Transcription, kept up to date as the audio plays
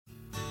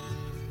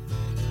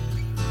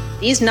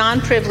These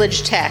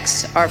non-privileged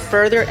texts are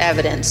further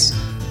evidence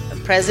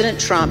of President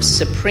Trump's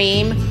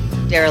supreme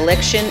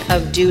dereliction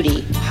of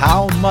duty.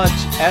 How much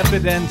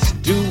evidence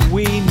do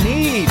we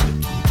need?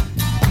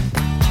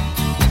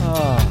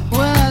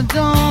 Well, I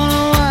don't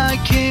know why I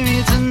came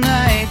here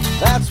tonight.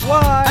 That's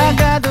why. I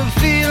got the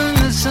feeling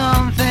that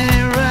something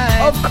ain't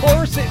right. Of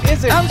course it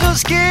isn't. I'm so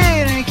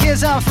scared in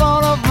case I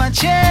fall off my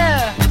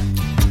chair.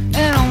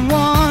 And I'm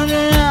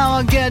wondering how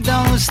I'll get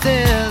down the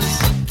stairs.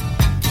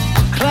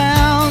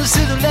 Clowns to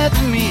the left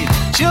of me,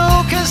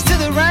 jokers to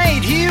the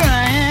right. Here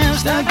I am,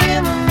 stuck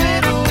in the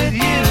middle with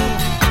you.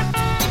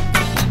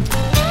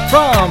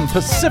 From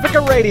Pacifica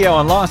Radio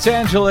in Los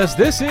Angeles,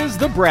 this is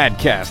the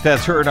BradCast,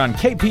 that's heard on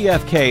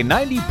KPFK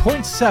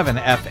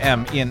 90.7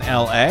 FM in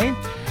LA.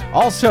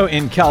 Also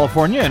in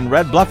California in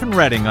Red Bluff and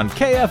Redding on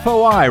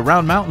KFOI,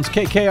 Round Mountains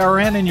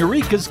KKRN, and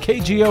Eureka's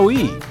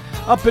KGOE.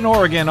 Up in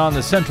Oregon on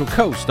the Central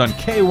Coast on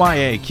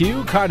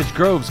KYAQ, Cottage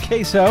Grove's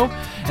KSO,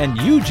 and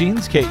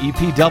Eugene's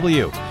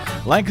KEPW.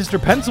 Lancaster,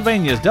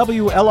 Pennsylvania's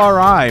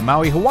WLRI,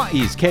 Maui,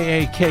 Hawaii's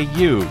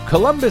KAKU,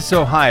 Columbus,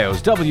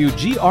 Ohio's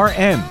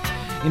WGRN.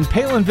 In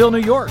Palinville, New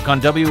York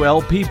on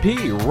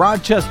WLPP,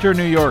 Rochester,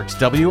 New York's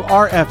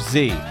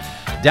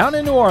WRFZ, down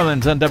in New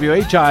Orleans on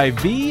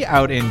WHIV,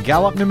 out in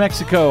Gallup, New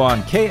Mexico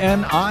on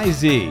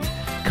KNIZ,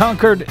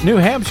 Concord, New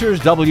Hampshire's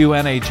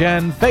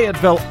WNHN,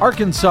 Fayetteville,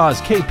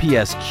 Arkansas's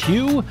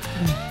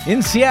KPSQ,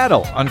 in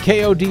Seattle on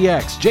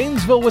KODX,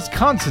 Janesville,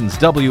 Wisconsin's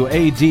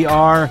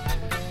WADR,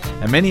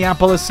 and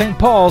Minneapolis, St.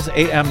 Paul's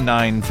AM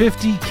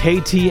 950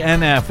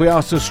 KTNF. We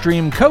also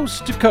stream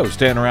coast to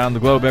coast and around the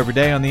globe every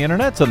day on the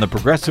internet on the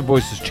Progressive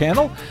Voices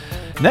channel,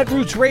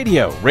 Netroots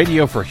Radio,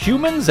 Radio for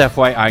Humans,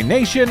 FYI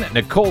Nation,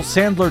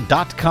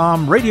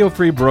 NicoleSandler.com, Radio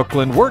Free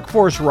Brooklyn,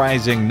 Workforce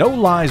Rising, No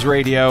Lies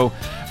Radio,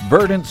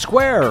 Verdant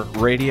Square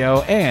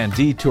Radio, and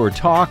Detour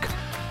Talk.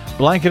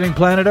 Blanketing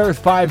planet Earth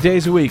 5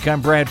 days a week.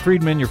 I'm Brad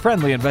Friedman, your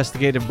friendly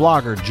investigative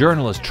blogger,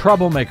 journalist,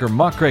 troublemaker,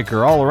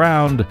 muckraker, all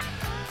around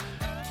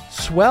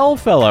swell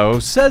fellow,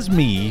 says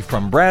me,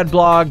 from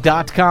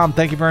bradblog.com.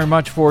 Thank you very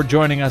much for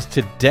joining us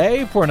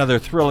today for another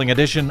thrilling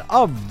edition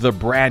of the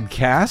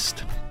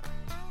BradCast.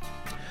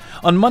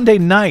 On Monday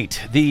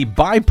night, the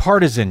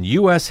bipartisan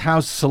U.S.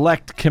 House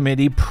Select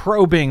Committee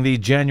probing the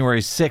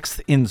January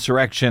 6th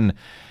insurrection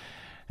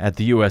at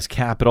the U.S.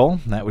 Capitol.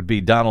 That would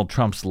be Donald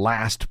Trump's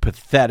last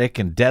pathetic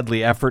and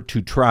deadly effort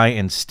to try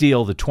and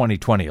steal the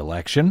 2020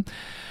 election.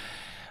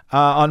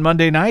 On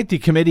Monday night, the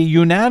committee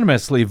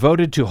unanimously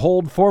voted to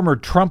hold former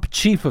Trump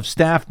Chief of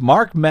Staff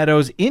Mark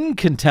Meadows in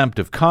contempt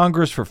of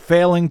Congress for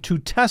failing to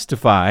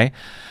testify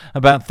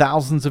about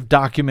thousands of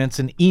documents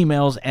and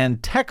emails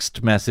and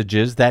text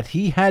messages that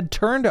he had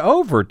turned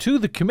over to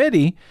the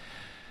committee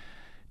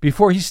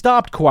before he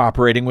stopped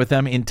cooperating with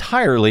them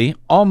entirely,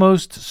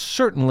 almost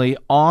certainly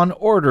on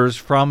orders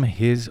from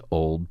his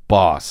old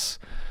boss.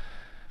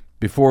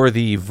 Before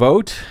the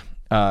vote,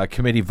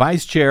 Committee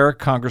Vice Chair,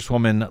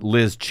 Congresswoman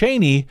Liz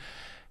Cheney,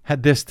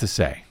 had this to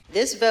say.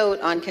 This vote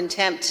on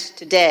contempt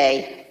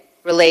today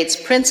relates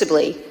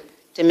principally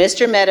to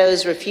Mr.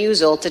 Meadows'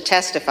 refusal to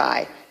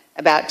testify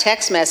about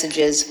text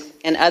messages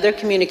and other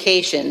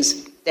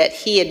communications that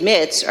he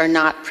admits are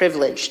not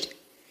privileged.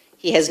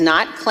 He has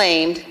not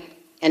claimed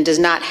and does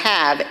not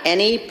have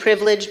any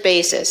privileged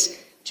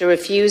basis to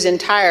refuse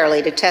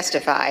entirely to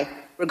testify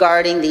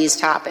regarding these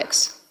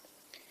topics.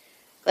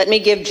 Let me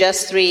give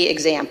just 3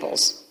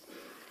 examples.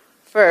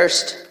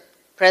 First,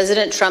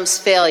 President Trump's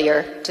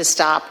failure to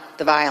stop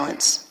the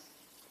violence.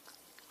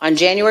 On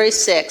January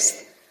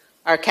 6th,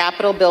 our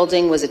Capitol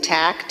building was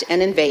attacked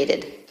and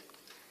invaded.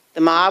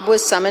 The mob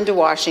was summoned to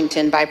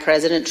Washington by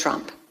President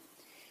Trump.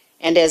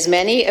 And as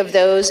many of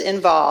those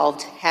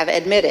involved have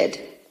admitted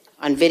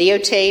on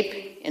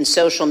videotape, in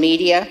social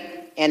media,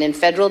 and in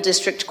federal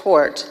district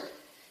court,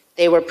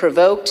 they were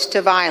provoked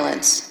to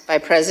violence by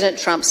President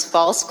Trump's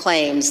false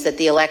claims that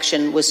the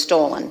election was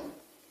stolen.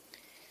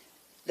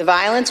 The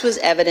violence was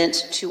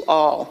evident to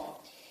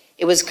all.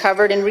 It was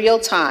covered in real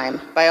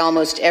time by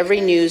almost every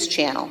news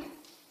channel.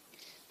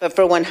 But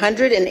for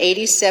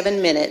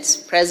 187 minutes,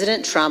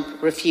 President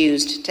Trump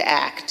refused to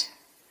act.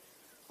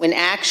 When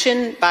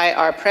action by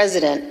our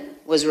president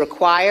was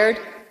required,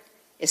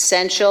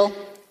 essential,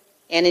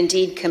 and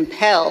indeed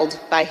compelled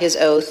by his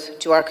oath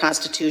to our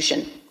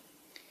Constitution.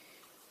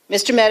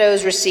 Mr.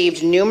 Meadows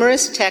received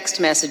numerous text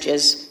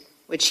messages,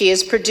 which he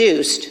has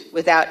produced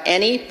without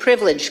any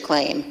privilege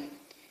claim,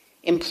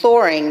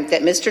 imploring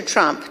that Mr.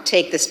 Trump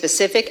take the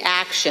specific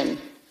action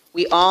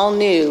we all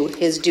knew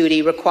his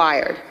duty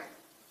required.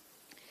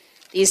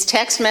 These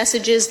text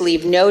messages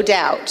leave no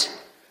doubt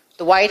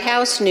the White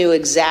House knew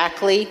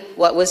exactly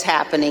what was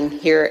happening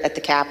here at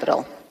the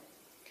Capitol.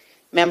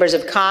 Members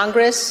of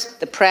Congress,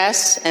 the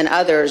press, and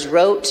others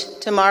wrote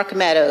to Mark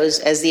Meadows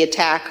as the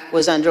attack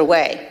was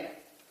underway.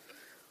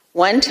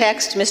 One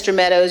text Mr.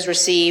 Meadows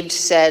received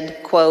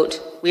said,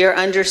 quote, "We are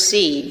under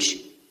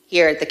siege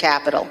here at the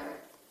Capitol."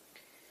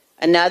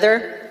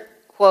 Another,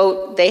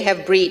 quote, "They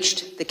have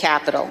breached the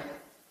Capitol."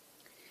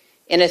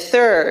 In a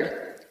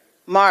third,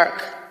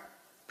 Mark,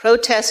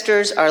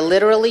 protesters are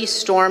literally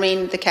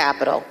storming the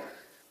Capitol.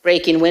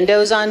 breaking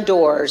windows on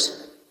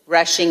doors,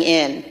 rushing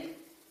in.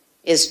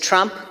 Is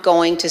Trump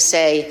going to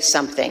say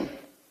something?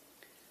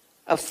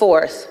 A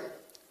fourth,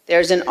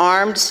 there's an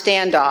armed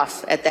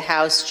standoff at the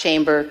House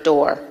chamber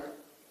door.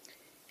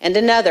 And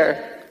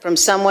another from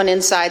someone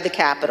inside the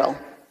Capitol.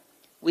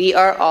 We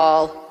are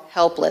all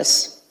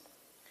helpless.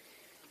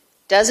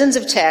 Dozens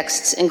of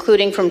texts,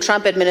 including from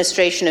Trump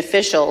administration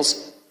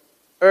officials,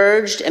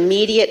 urged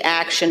immediate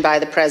action by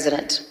the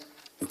president.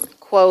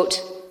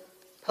 Quote,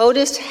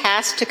 POTUS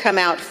has to come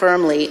out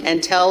firmly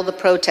and tell the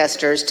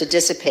protesters to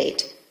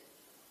dissipate.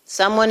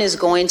 Someone is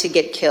going to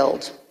get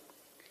killed.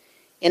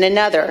 In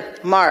another,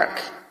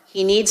 Mark,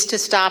 he needs to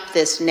stop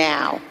this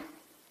now.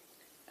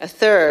 A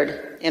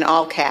third, in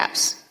all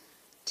caps,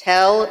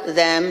 tell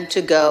them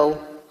to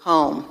go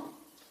home.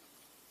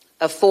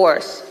 A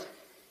fourth,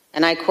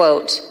 and I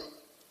quote,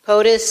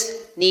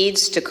 POTUS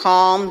needs to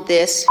calm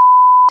this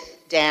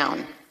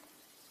down.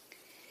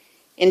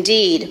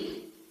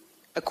 Indeed,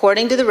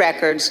 according to the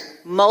records,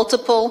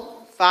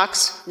 multiple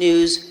Fox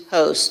News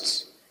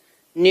hosts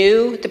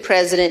knew the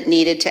president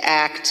needed to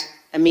act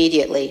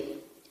immediately.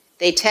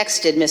 They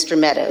texted Mr.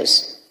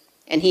 Meadows,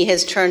 and he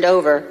has turned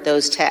over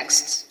those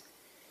texts.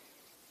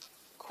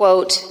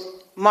 Quote,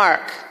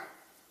 Mark,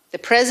 the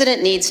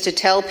president needs to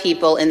tell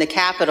people in the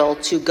Capitol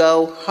to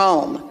go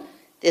home.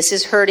 This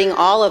is hurting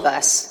all of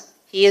us.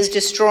 He is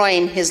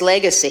destroying his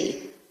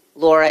legacy,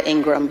 Laura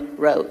Ingraham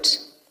wrote.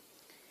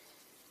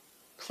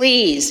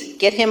 Please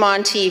get him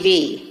on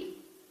TV,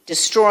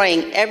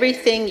 destroying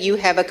everything you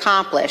have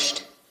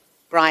accomplished,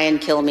 Brian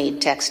Kilmeade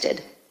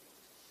texted.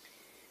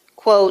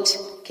 Quote,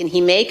 can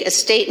he make a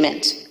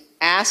statement?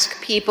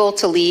 Ask people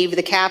to leave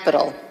the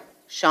Capitol,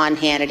 Sean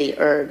Hannity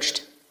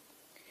urged.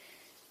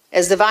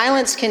 As the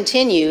violence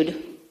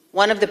continued,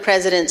 one of the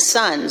president's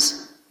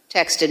sons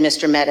texted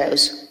Mr.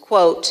 Meadows,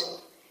 quote,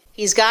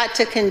 he's got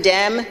to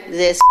condemn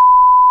this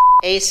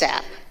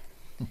ASAP.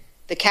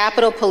 The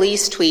Capitol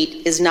Police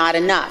tweet is not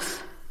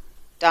enough,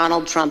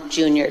 Donald Trump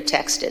Jr.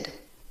 texted.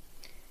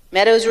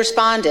 Meadows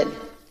responded,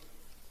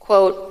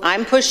 quote,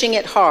 I'm pushing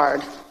it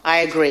hard, I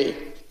agree.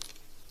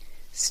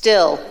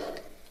 Still,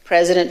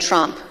 President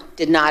Trump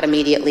did not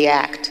immediately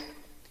act.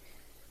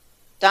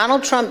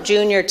 Donald Trump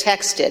Jr.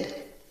 texted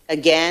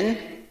again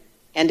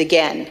and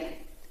again,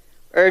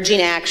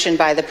 urging action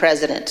by the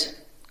president.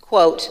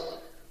 Quote,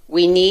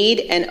 we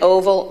need an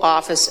Oval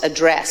Office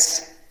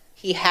address.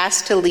 He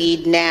has to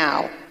lead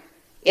now.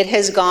 It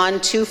has gone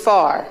too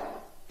far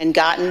and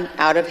gotten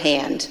out of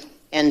hand,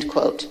 end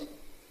quote.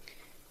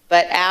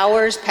 But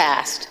hours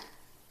passed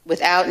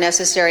without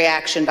necessary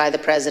action by the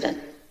president.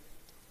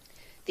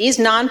 These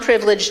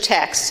non-privileged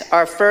texts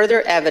are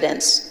further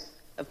evidence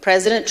of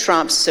President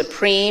Trump's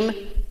supreme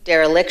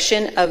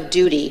dereliction of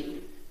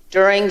duty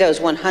during those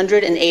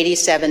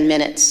 187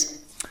 minutes.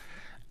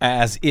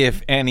 As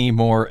if any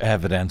more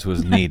evidence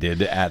was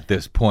needed at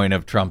this point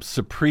of Trump's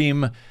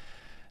supreme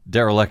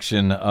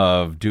dereliction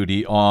of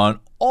duty on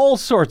all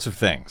sorts of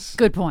things.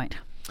 Good point.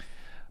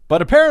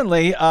 But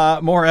apparently,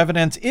 more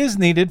evidence is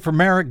needed for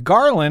Merrick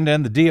Garland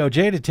and the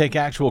DOJ to take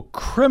actual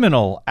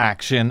criminal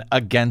action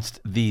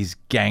against these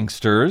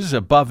gangsters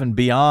above and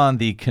beyond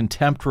the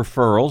contempt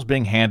referrals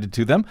being handed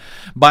to them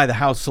by the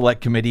House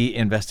Select Committee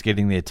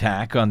investigating the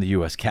attack on the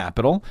U.S.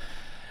 Capitol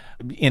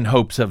in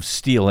hopes of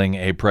stealing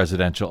a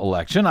presidential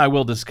election. I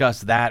will discuss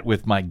that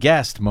with my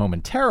guest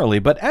momentarily.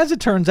 But as it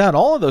turns out,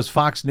 all of those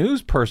Fox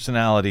News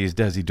personalities,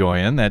 Desi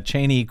Doyen, that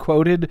Cheney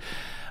quoted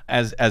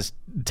as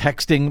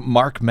texting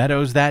Mark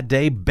Meadows that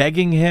day,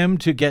 begging him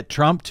to get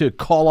Trump to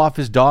call off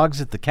his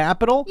dogs at the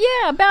Capitol.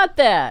 Yeah, about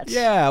that.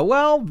 Yeah,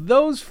 well,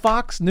 those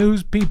Fox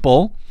News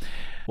people,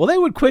 well, they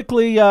would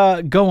quickly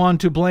go on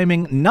to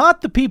blaming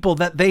not the people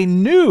that they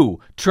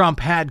knew Trump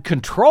had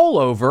control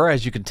over,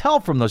 as you can tell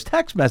from those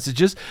text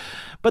messages,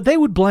 but they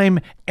would blame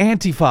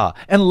Antifa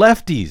and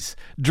lefties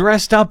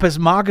dressed up as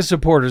MAGA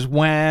supporters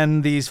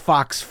when these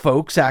Fox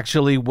folks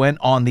actually went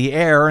on the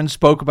air and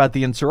spoke about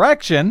the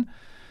insurrection.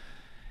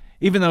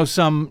 Even though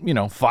some,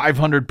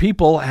 500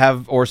 people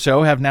have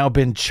now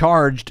been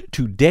charged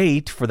to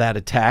date for that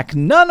attack,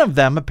 none of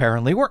them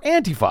apparently were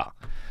Antifa.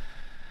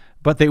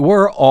 But they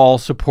were all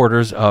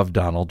supporters of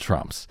Donald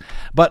Trump's.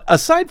 But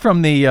aside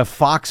from the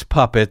Fox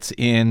puppets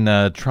in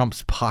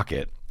Trump's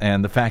pocket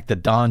and the fact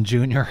that Don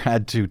Jr.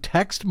 had to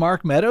text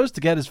Mark Meadows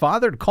to get his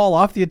father to call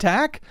off the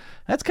attack,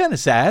 that's kind of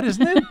sad,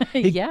 isn't it?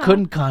 He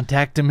couldn't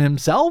contact him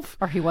himself.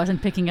 Or he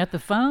wasn't picking up the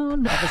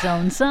phone of his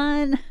own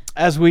son.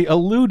 As we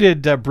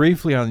alluded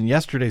briefly on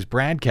yesterday's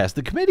BradCast,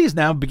 the committee is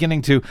now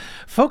beginning to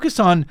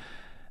focus on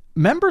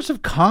members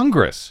of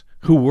Congress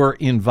who were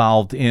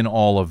involved in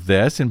all of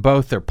this, in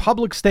both their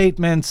public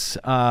statements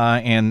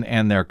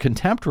and their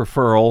contempt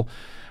referral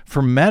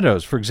for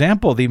Meadows. For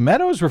example, the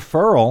Meadows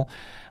referral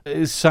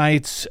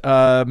cites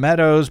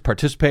Meadows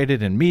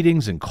participated in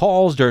meetings and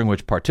calls during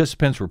which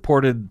participants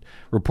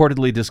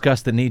reportedly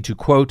discussed the need to,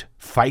 quote,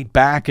 fight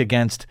back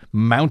against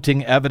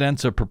mounting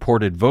evidence of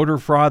purported voter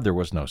fraud. There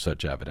was no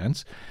such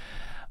evidence.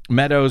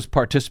 Meadows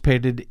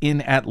participated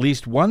in at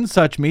least one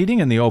such meeting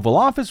in the Oval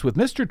Office with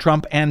Mr.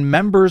 Trump and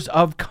members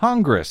of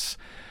Congress.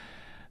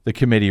 the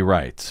committee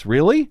writes.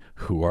 Really?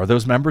 Who are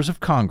those members of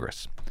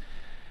Congress?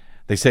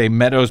 They say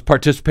Meadows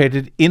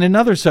participated in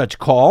another such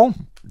call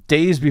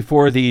days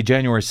before the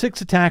January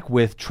 6th attack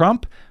with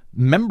Trump,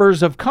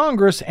 members of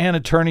Congress, and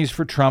attorneys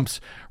for Trump's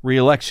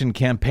re-election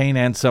campaign,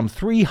 and some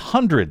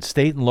 300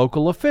 state and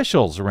local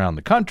officials around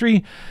the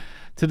country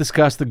to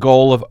discuss the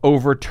goal of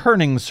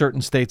overturning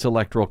certain states'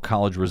 electoral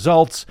college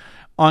results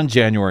on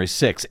January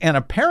 6th. And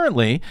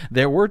apparently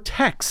there were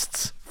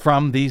texts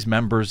from these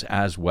members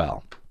as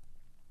well.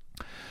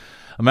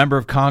 A member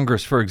of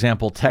Congress, for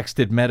example,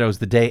 texted Meadows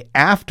the day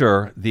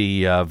after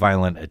the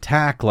violent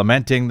attack,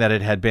 lamenting that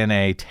it had been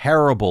a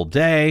terrible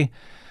day.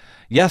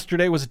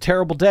 Yesterday was a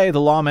terrible day, the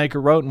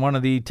lawmaker wrote in one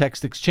of the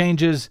text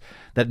exchanges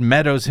that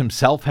Meadows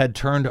himself had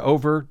turned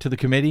over to the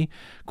committee.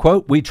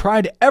 Quote, "We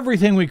tried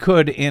everything we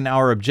could in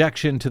our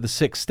objection to the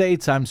 6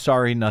 states. I'm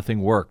sorry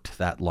nothing worked,"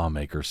 that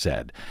lawmaker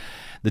said.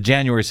 The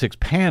January 6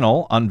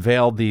 panel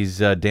unveiled these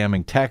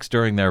damning texts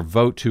during their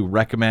vote to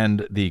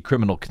recommend the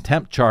criminal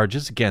contempt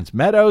charges against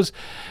Meadows,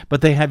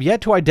 but they have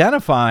yet to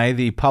identify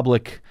the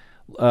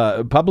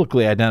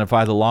publicly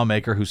identify the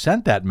lawmaker who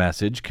sent that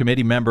message.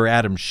 Committee member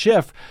Adam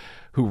Schiff,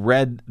 who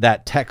read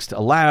that text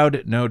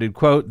aloud, noted,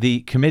 quote,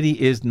 "The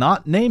committee is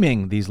not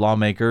naming these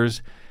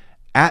lawmakers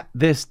at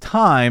this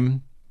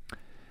time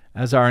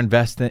as our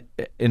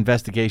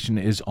investigation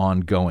is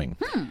ongoing."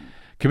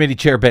 Committee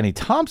Chair Benny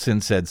Thompson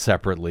said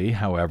separately,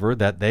 however,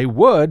 that they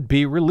would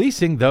be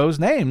releasing those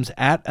names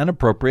at an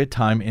appropriate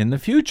time in the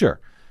future.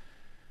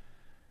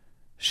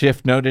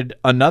 Schiff noted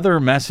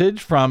another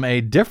message from a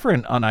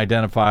different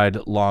unidentified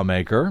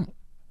lawmaker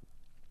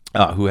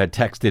who had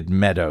texted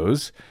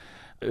Meadows,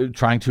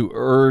 trying to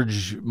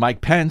urge Mike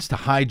Pence to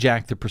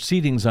hijack the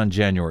proceedings on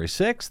January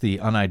 6th. The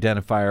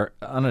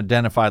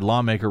unidentified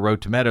lawmaker wrote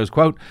to Meadows,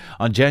 quote,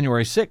 "On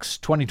January 6,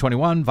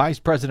 2021, Vice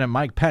President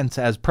Mike Pence,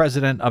 as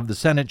President of the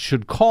Senate,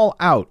 should call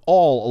out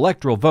all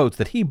electoral votes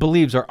that he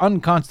believes are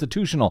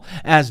unconstitutional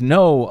as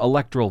no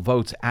electoral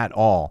votes at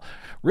all."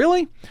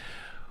 Really?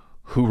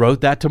 Who wrote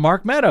that to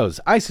Mark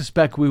Meadows? I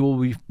suspect we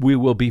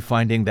will be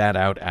finding that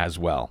out as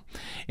well.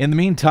 In the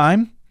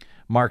meantime,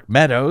 Mark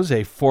Meadows,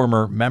 a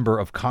former member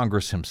of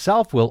Congress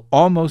himself, will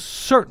almost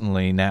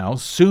certainly now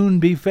soon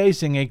be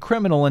facing a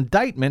criminal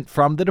indictment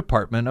from the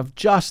Department of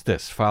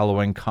Justice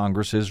following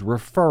Congress's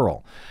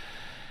referral.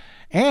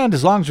 And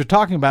as long as we're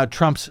talking about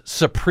Trump's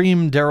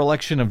supreme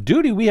dereliction of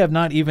duty, we have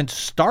not even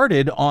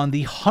started on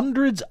the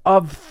hundreds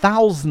of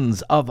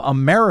thousands of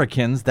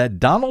Americans that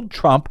Donald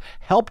Trump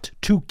helped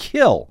to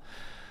kill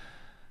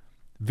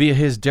via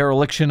his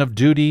dereliction of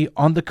duty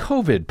on the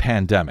COVID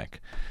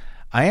pandemic.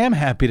 I am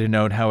happy to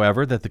note,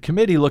 however, that the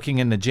committee looking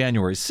into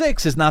January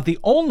 6 is not the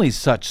only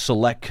such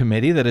select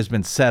committee that has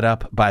been set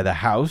up by the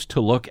House to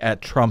look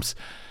at Trump's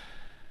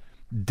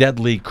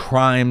deadly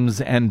crimes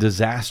and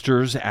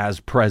disasters as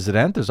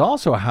president. There's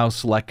also a House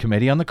Select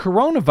Committee on the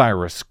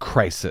coronavirus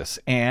crisis.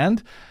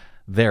 And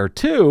there,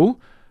 too,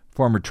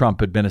 former Trump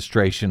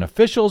administration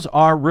officials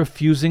are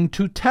refusing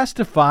to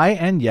testify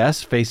and,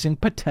 yes, facing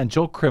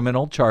potential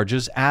criminal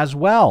charges as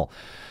well.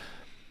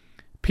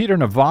 Peter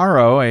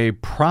Navarro, a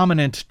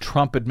prominent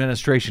Trump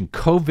administration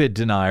COVID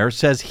denier,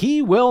 says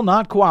he will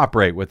not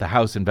cooperate with the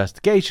House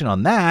investigation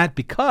on that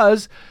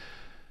because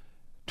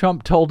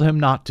Trump told him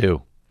not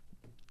to.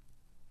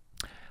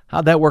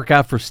 How'd that work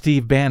out for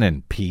Steve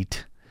Bannon,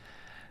 Pete?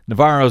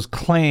 Navarro's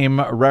claim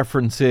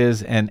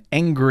references an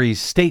angry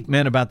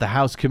statement about the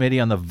House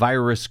Committee on the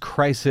Virus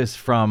Crisis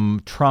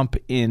from Trump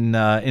in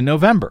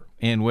November,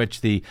 in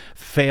which the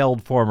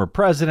failed former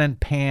president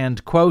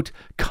panned, quote,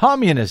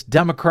 communist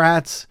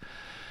Democrats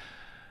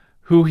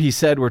who he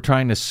said were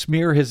trying to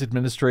smear his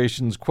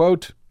administration's,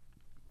 quote,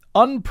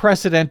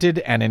 unprecedented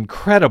and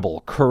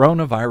incredible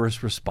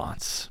coronavirus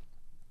response.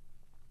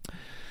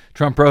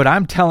 Trump wrote,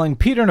 "I'm telling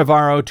Peter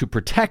Navarro to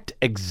protect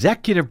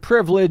executive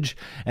privilege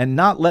and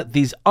not let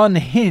these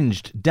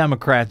unhinged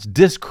Democrats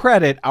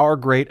discredit our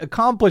great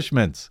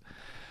accomplishments."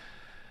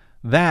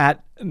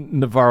 That,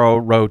 Navarro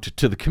wrote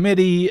to the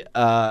committee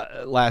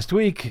last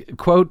week,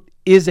 quote,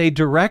 is a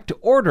direct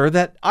order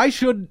that I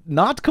should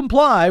not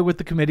comply with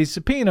the committee's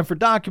subpoena for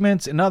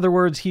documents. In other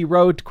words, he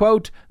wrote,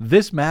 quote,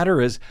 "This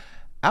matter is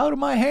out of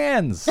my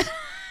hands."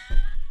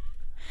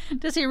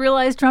 Does he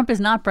realize Trump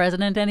is not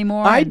president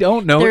anymore? I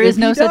don't know. There if is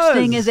no he such does.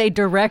 thing as a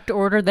direct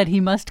order that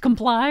he must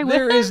comply with?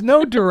 There is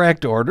no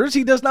direct orders.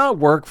 He does not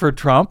work for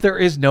Trump. There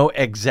is no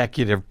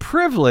executive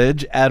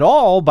privilege at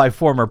all by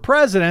former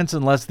presidents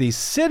unless the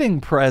sitting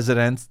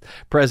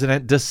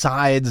president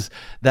decides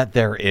that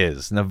there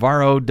is.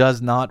 Navarro does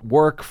not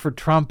work for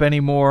Trump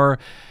anymore.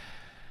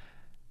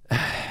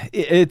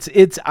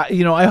 It's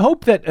I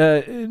hope that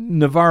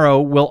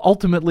Navarro will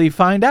ultimately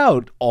find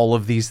out all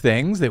of these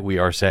things that we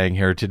are saying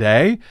here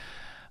today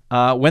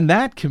when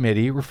that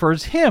committee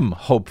refers him,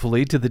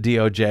 hopefully, to the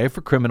DOJ for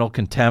criminal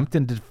contempt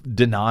and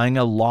denying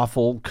a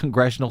lawful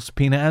congressional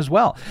subpoena as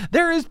well.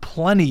 There is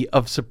plenty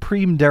of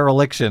supreme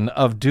dereliction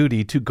of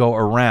duty to go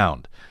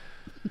around,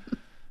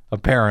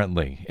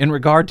 apparently, in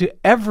regard to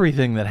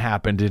everything that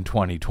happened in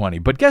 2020.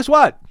 But guess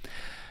what?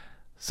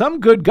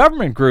 some good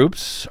government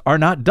groups are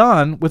not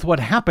done with what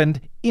happened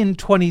in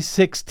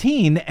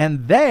 2016,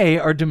 and they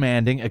are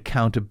demanding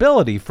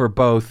accountability for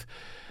both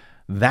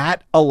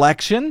that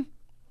election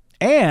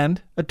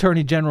and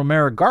Attorney General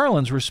Merrick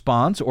Garland's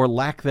response, or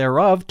lack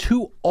thereof,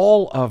 to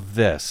all of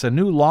this. A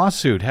new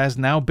lawsuit has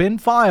now been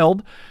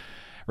filed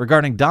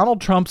regarding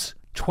Donald Trump's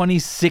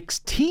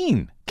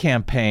 2016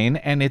 campaign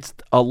and its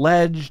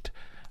alleged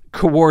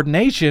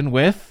coordination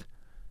with,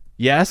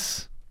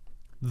 yes,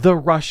 the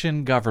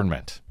Russian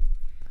government.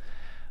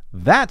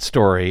 That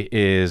story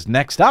is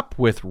next up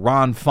with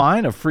Ron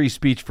Fine of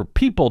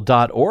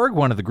freespeechforpeople.org,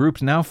 one of the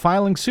groups now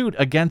filing suit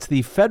against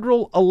the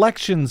Federal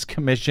Elections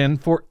Commission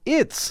for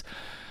its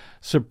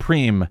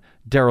supreme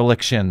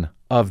dereliction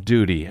of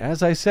duty.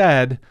 As I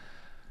said,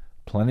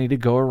 plenty to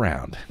go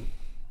around.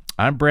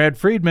 I'm Brad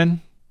Friedman.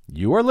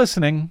 You are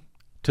listening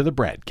to the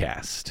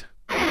BradCast.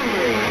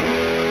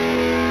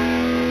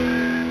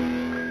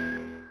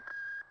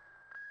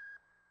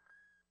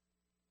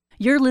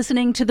 You're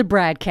listening to the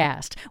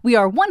BradCast. We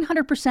are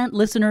 100%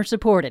 listener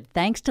supported,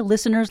 thanks to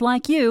listeners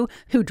like you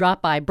who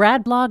drop by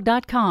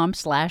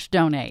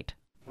bradblog.com/donate.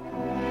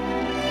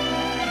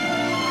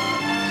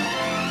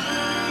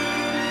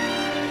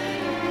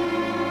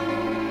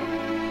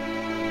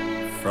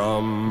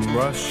 From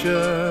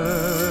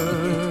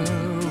Russia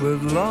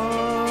with love,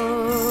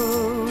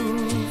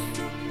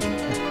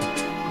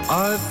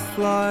 I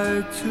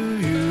fly to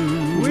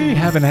you. We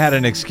haven't had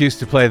an excuse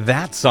to play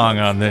that song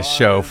on this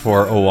show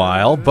for a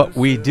while, but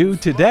we do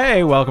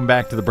today. Welcome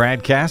back to the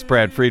BradCast.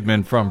 Brad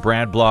Friedman from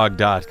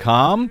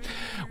bradblog.com.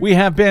 We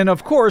have been,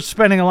 of course,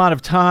 spending a lot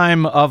of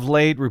time of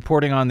late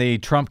reporting on the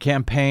Trump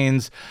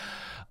campaign's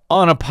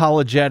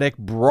unapologetic,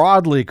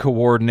 broadly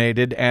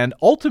coordinated, and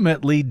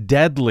ultimately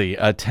deadly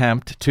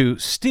attempt to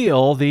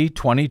steal the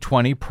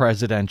 2020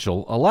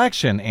 presidential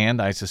election. And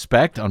I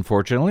suspect,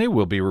 unfortunately,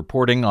 we'll be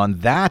reporting on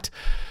that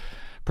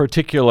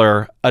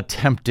particular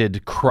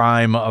attempted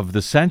crime of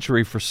the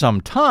century for some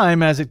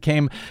time, as it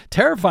came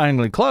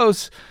terrifyingly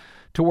close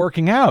to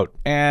working out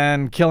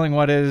and killing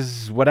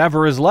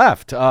whatever is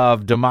left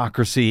of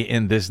democracy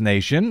in this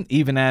nation,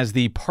 even as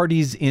the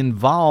parties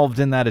involved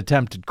in that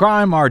attempted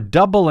crime are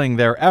doubling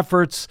their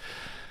efforts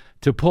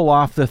to pull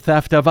off the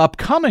theft of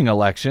upcoming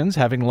elections,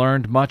 having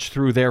learned much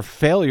through their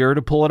failure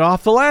to pull it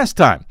off the last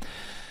time.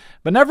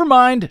 But never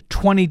mind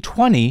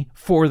 2020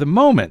 for the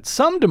moment.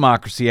 Some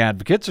democracy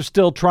advocates are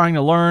still trying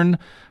to learn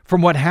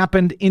from what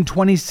happened in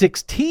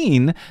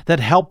 2016 that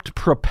helped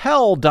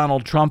propel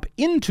Donald Trump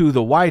into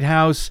the White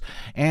House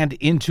and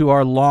into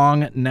our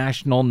long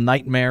national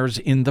nightmares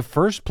in the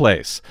first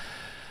place.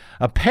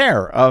 A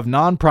pair of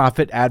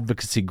nonprofit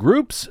advocacy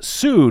groups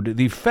sued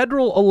the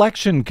Federal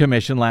Election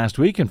Commission last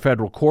week in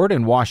federal court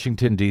in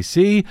Washington,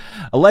 D.C.,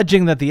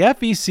 alleging that the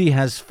FEC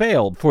has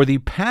failed for the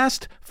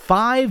past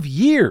 5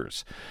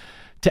 years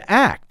to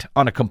act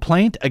on a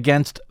complaint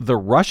against the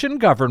Russian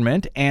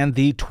government and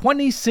the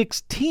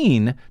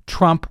 2016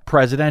 Trump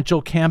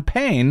presidential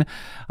campaign,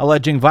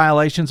 alleging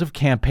violations of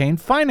campaign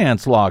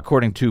finance law,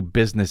 according to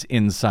Business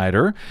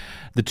Insider.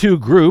 The two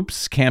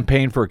groups,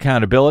 Campaign for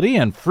Accountability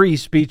and Free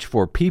Speech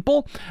for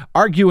People,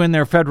 argue in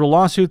their federal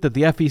lawsuit that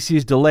the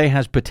FEC's delay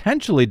has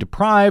potentially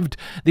deprived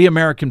the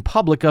American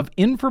public of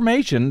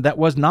information that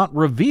was not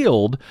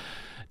revealed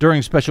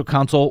during Special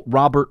Counsel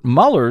Robert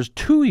Mueller's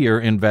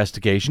 2-year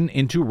investigation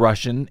into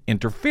Russian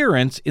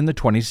interference in the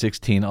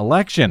 2016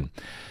 election.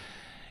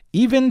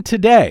 Even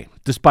today,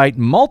 despite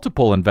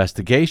multiple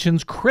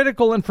investigations,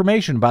 critical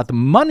information about the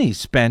money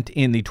spent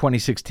in the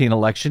 2016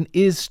 election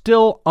is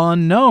still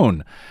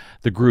unknown,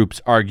 the groups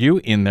argue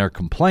in their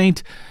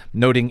complaint,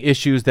 noting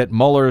issues that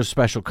Mueller's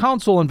special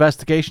counsel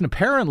investigation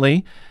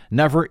apparently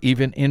never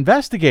even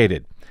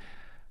investigated.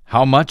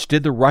 How much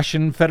did the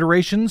Russian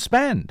Federation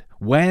spend?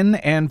 When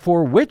and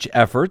for which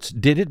efforts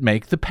did it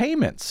make the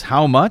payments?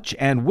 How much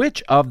and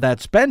which of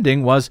that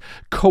spending was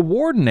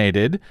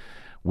coordinated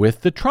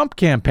with the Trump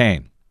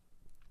campaign?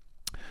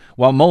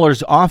 While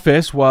Mueller's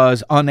office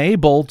was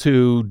unable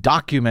to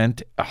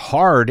document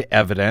hard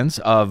evidence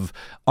of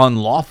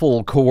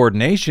unlawful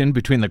coordination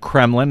between the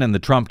Kremlin and the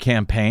Trump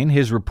campaign,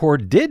 his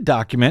report did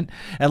document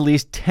at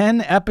least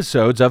 10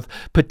 episodes of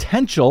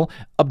potential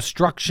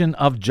obstruction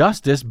of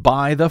justice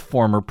by the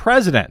former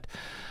president.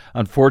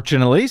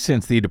 Unfortunately,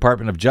 since the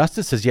Department of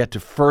Justice has yet to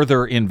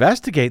further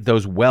investigate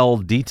those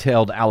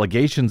well-detailed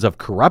allegations of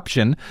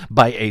corruption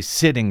by a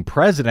sitting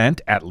president,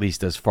 at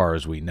least as far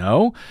as we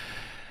know,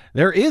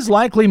 there is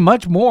likely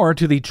much more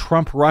to the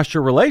Trump-Russia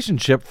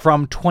relationship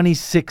from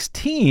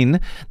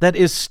 2016 that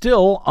is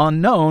still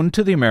unknown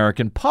to the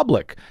American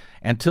public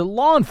and to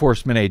law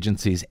enforcement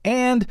agencies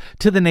and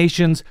to the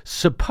nation's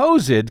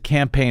supposed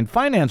campaign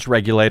finance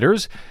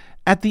regulators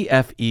at the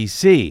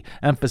FEC.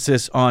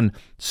 Emphasis on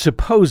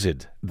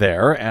supposed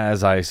there,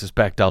 as I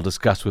suspect I'll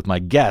discuss with my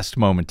guest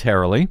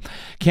momentarily.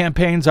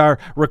 Campaigns are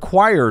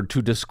required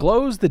to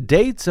disclose the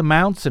dates,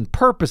 amounts, and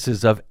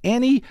purposes of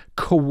any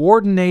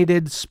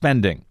coordinated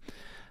spending.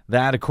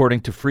 That,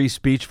 according to Free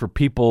Speech for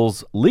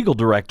People's legal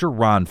director,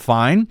 Ron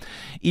Fine.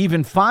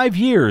 Even 5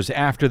 years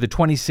after the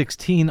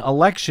 2016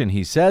 election,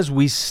 he says,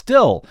 we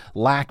still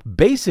lack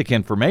basic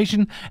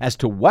information as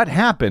to what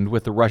happened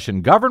with the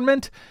Russian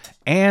government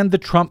and the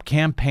Trump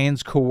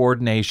campaign's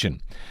coordination.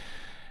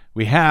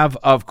 We have,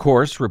 of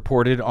course,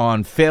 reported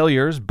on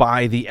failures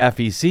by the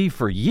FEC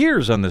for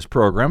years on this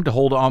program to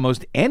hold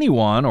almost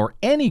anyone or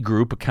any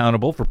group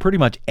accountable for pretty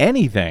much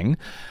anything.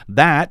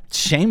 That,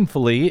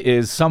 shamefully,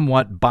 is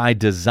somewhat by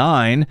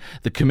design.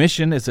 The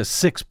commission is a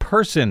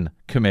 6-person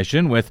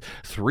commission with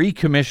 3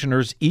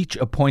 commissioners each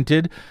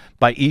appointed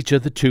by each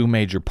of the 2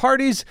 major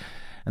parties,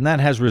 and that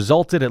has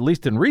resulted, at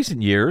least in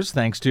recent years,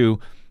 thanks to,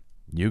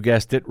 you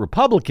guessed it,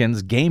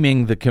 Republicans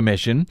gaming the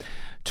commission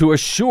to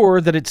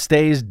assure that it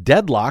stays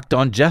deadlocked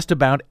on just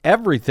about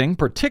everything,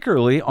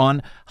 particularly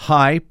on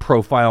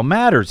high-profile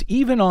matters,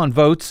 even on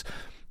votes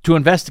to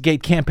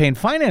investigate campaign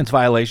finance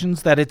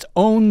violations that its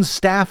own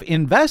staff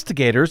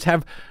investigators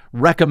have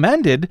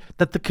recommended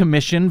that the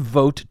commission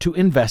vote to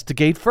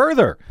investigate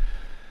further.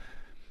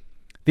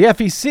 The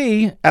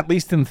FEC, at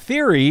least in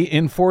theory,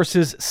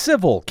 enforces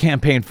civil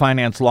campaign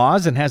finance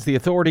laws and has the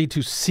authority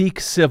to seek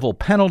civil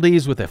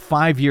penalties with a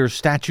 5-year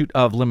statute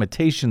of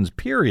limitations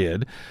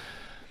period.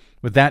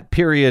 With that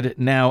period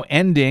now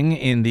ending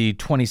in the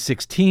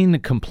 2016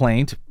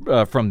 complaint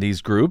from these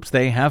groups,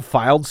 they have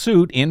filed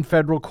suit in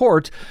federal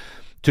court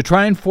to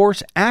try and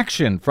force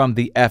action from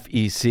the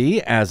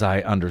FEC, as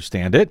I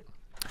understand it.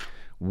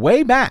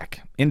 Way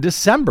back in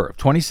December of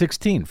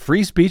 2016,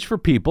 Free Speech for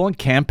People and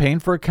Campaign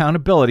for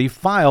Accountability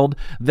filed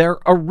their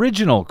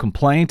original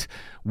complaint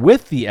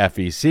with the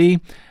FEC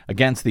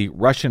against the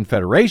Russian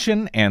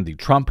Federation and the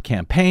Trump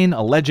campaign,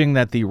 alleging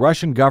that the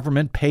Russian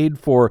government paid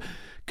for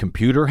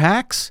computer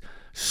hacks,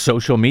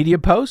 social media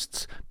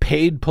posts,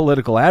 paid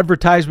political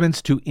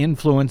advertisements to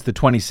influence the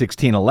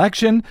 2016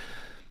 election,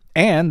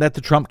 and that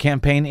the Trump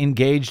campaign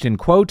engaged in,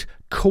 quote,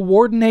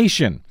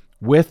 coordination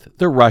with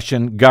the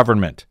Russian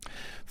government.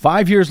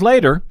 5 years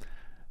later,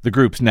 the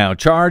groups now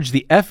charge,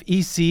 the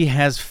FEC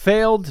has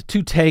failed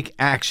to take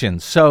action,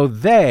 so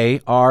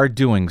they are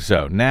doing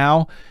so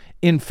now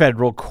in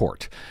federal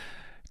court.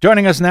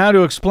 Joining us now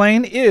to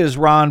explain is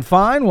Ron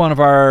Fine,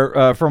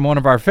 from one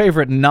of our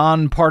favorite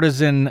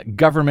nonpartisan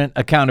government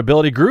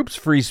accountability groups,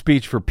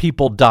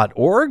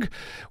 freespeechforpeople.org,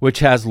 which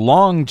has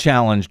long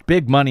challenged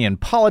big money in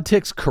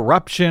politics,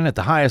 corruption at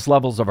the highest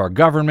levels of our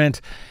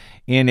government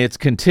in its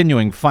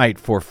continuing fight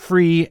for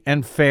free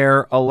and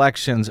fair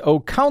elections. Oh,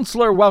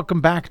 Counselor, welcome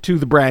back to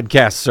the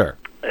BradCast, sir.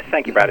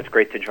 Thank you, Brad. It's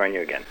great to join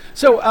you again.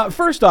 So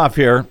first off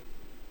here,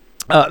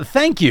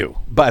 thank you,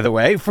 by the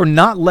way, for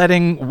not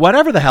letting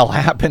whatever the hell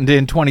happened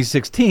in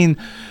 2016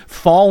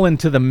 fall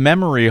into the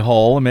memory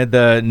hole amid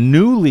the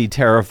newly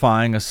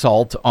terrifying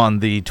assault on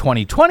the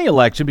 2020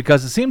 election,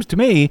 because it seems to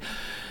me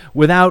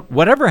without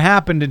whatever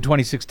happened in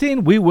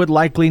 2016, we would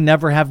likely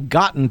never have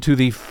gotten to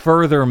the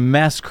further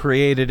mess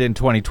created in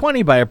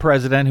 2020 by a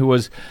president who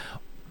was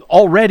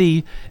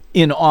already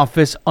in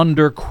office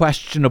under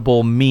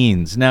questionable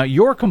means. Now,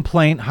 your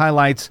complaint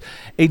highlights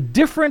a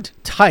different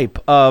type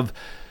of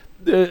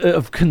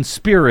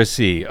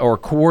conspiracy or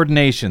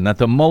coordination that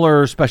the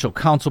Mueller special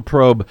counsel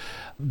probe,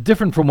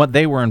 different from what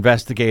they were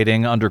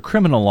investigating under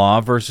criminal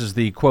law, versus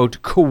the, quote,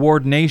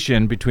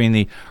 coordination between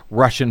the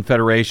Russian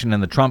Federation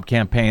and the Trump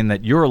campaign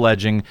that you're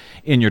alleging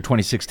in your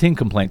 2016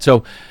 complaint.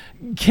 So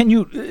can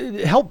you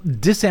help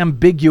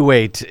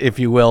disambiguate, if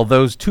you will,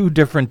 those two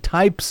different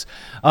types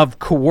of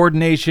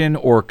coordination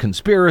or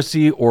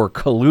conspiracy or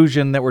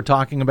collusion that we're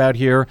talking about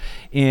here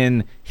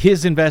in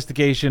his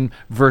investigation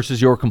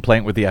versus your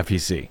complaint with the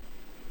FEC?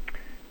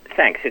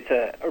 Thanks. It's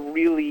a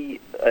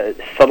really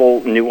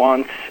subtle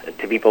nuance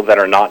to people that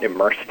are not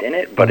immersed in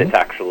it, but it's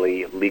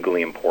actually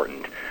legally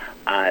important.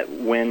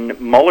 When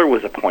Mueller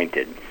was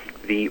appointed,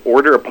 the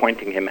order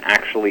appointing him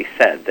actually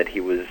said that he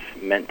was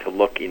meant to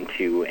look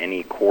into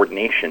any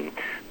coordination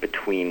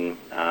between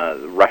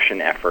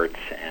Russian efforts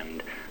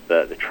and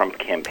the Trump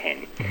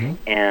campaign.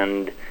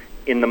 And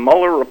in the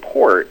Mueller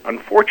report,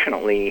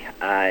 unfortunately,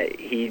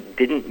 he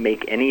didn't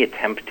make any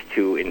attempt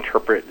to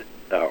interpret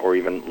or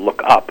even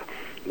look up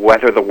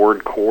whether the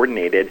word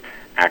coordinated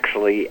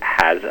actually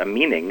has a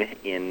meaning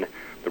in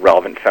the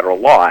relevant federal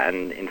law,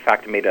 and in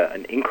fact made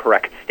an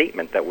incorrect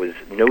statement that was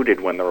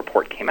noted when the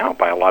report came out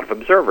by a lot of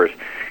observers.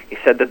 He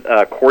said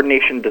that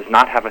coordination does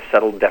not have a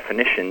settled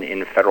definition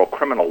in federal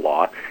criminal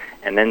law,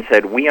 and then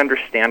said, we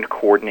understand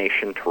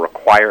coordination to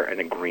require an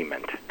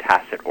agreement,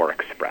 tacit or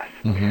express.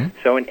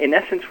 So in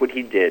essence what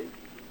he did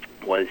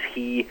was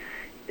he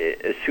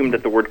assumed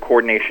that the word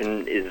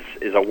coordination is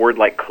a word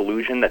like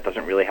collusion that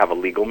doesn't really have a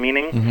legal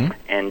meaning,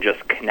 and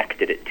just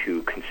connected it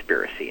to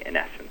conspiracy in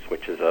essence,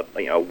 which is a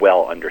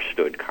well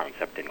understood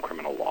concept in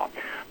criminal law.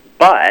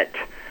 But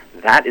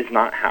that is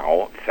not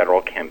how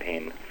federal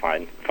campaign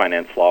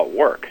finance law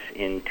works.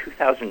 In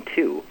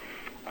 2002,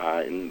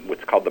 in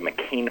what's called the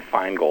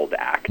McCain-Feingold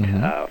Act,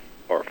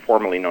 or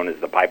formerly known as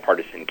the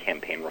Bipartisan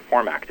Campaign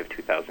Reform Act of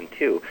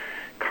 2002,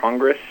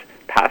 Congress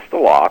passed a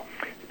law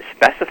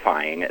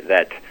specifying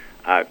that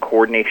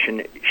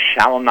coordination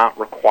shall not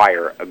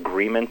require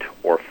agreement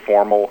or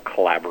formal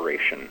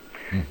collaboration.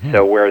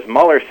 So whereas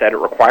Mueller said it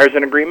requires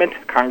an agreement,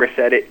 Congress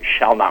said it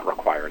shall not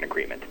require an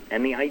agreement.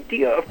 And the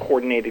idea of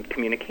coordinated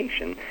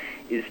communication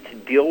is to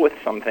deal with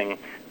something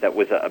that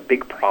was a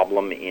big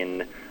problem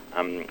in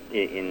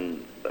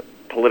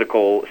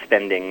political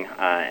spending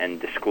and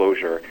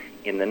disclosure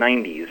in the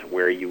 90s,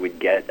 where you would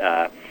get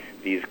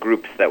these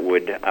groups that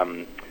would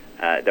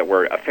that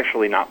were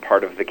officially not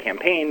part of the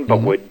campaign, but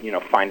would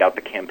find out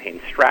the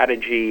campaign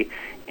strategy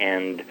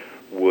and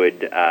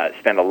would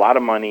spend a lot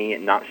of money,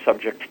 not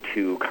subject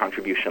to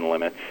contribution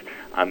limits,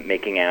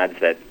 making ads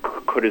that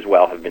could as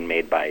well have been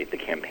made by the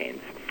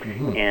campaigns.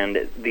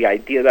 And the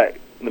idea that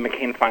the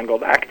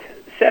McCain-Feingold Act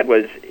said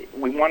was,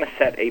 we want to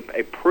set a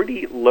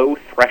pretty low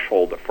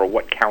threshold for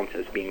what counts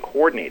as being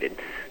coordinated.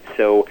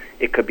 So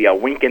it could be a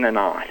wink and a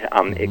nod.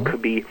 It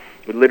could be,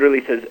 it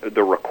literally says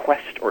the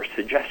request or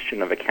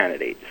suggestion of a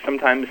candidate.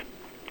 Sometimes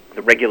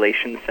the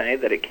regulations say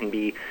that it can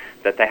be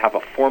that they have a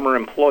former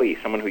employee,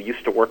 someone who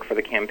used to work for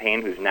the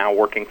campaign who's now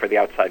working for the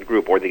outside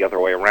group, or the other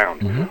way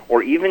around.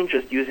 Or even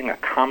just using a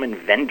common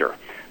vendor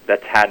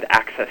that's had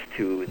access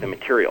to the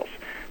materials.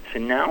 So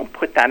now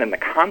put that in the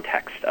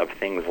context of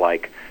things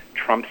like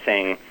Trump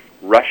saying,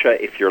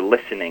 Russia, if you're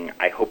listening,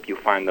 I hope you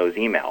find those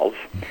emails,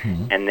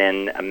 and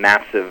then a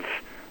massive,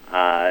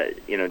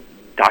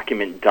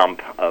 document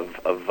dump of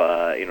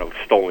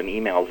stolen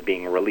emails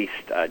being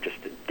released just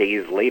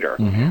days later,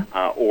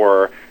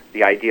 or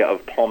the idea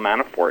of Paul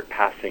Manafort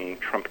passing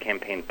Trump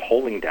campaign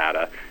polling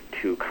data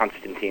to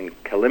Konstantin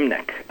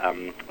Kilimnik,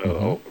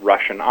 a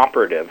Russian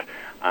operative,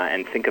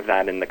 and think of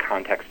that in the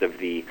context of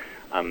the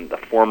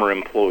former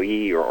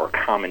employee or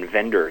common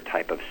vendor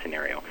type of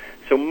scenario.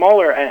 So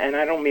Mueller, and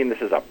I don't mean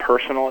this as a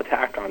personal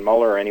attack on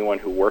Mueller or anyone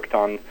who worked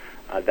on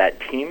that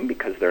team,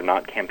 because they're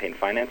not campaign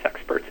finance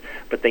experts,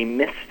 but they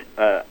missed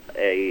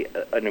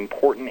an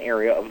important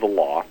area of the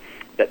law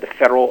that the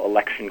Federal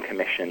Election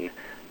Commission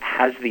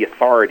has the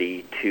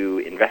authority to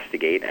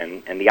investigate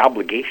and the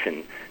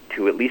obligation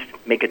to at least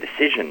make a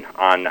decision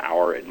on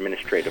our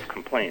administrative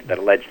complaint that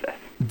alleged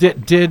this.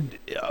 Did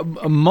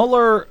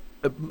Mueller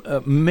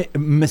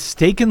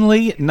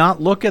mistakenly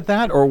not look at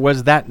that, or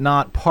was that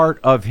not part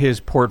of his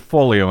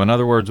portfolio? In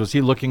other words, was he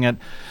looking at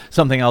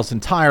something else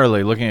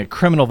entirely, looking at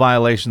criminal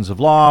violations of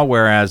law,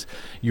 whereas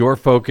you're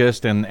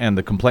focused and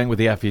the complaint with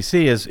the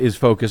FEC is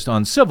focused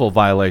on civil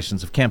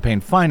violations of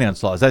campaign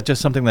finance law? Is that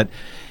just something that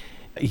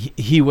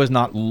he was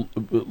not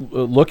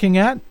looking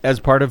at as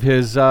part of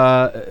his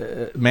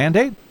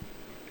mandate?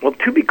 Well,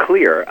 to be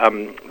clear,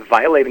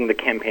 violating the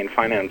campaign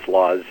finance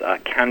laws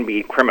can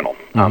be criminal,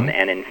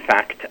 and in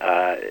fact,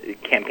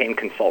 campaign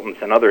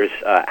consultants and others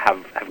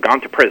have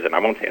gone to prison. I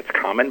won't say it's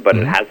common, but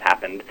it has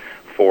happened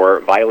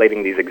for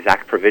violating these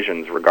exact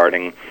provisions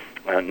regarding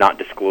not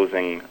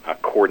disclosing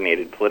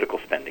coordinated political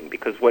spending.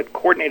 Because what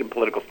coordinated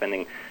political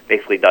spending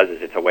basically does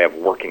is it's a way of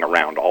working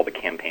around all the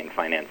campaign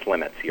finance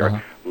limits.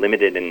 You're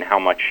limited in how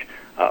much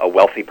a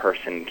wealthy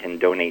person can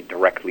donate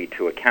directly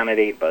to a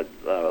candidate, but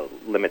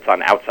limits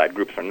on outside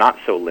groups are not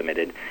so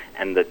limited.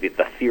 And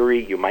the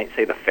theory, you might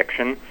say the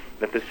fiction,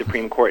 that the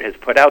Supreme Court has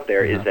put out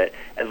there is that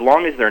as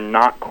long as they're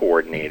not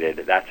coordinated,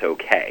 that's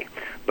okay.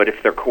 But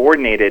if they're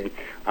coordinated,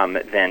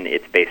 then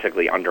it's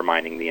basically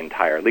undermining the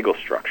entire legal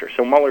structure.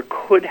 So Mueller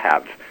could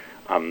have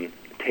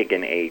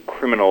taken a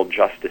criminal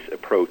justice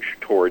approach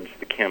towards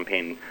the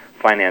campaign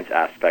finance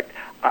aspect.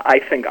 I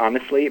think,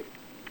 honestly,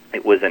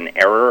 it was an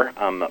error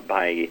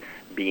by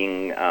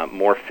being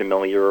more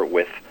familiar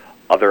with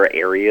other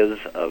areas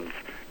of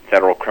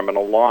federal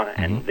criminal law,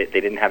 and they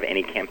didn't have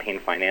any campaign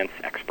finance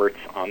experts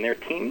on their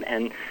team.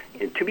 And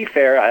to be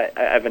fair,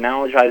 I've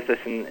analogized this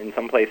in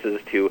some places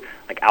to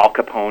like Al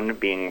Capone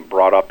being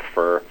brought up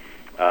for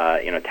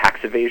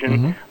tax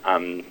evasion,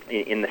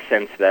 in the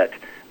sense that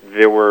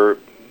there were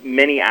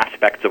many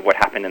aspects of what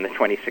happened in the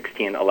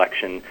 2016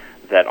 election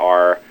that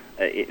are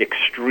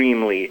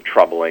extremely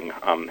troubling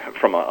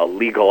from a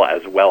legal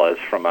as well as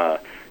from a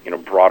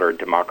broader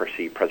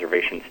democracy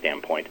preservation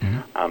standpoint.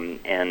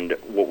 And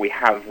what we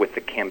have with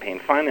the campaign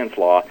finance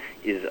law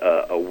is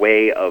a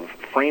way of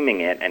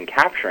framing it and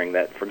capturing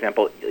that, for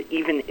example,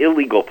 even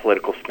illegal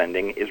political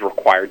spending is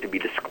required to be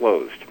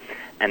disclosed.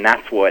 And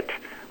that's what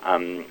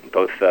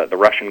both the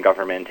Russian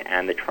government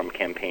and the Trump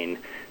campaign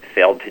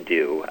failed to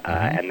do.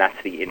 And that's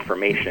the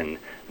information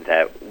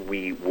that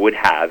we would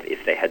have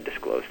if they had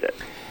disclosed it.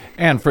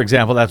 And, for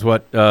example, that's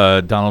what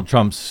Donald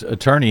Trump's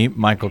attorney,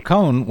 Michael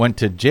Cohen, went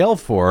to jail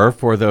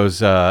for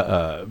those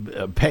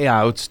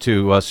payouts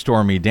to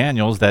Stormy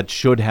Daniels that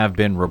should have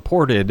been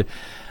reported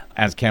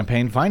as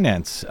campaign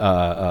finance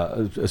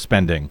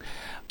spending.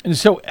 And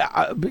so,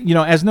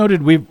 as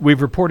noted,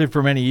 we've reported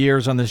for many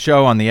years on the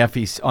show on the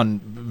FEC,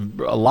 on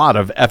a lot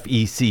of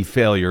FEC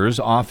failures,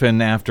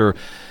 often after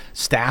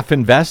staff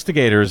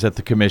investigators at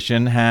the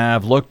commission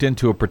have looked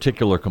into a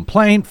particular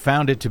complaint,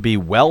 found it to be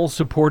well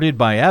supported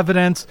by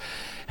evidence,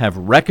 have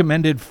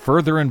recommended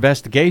further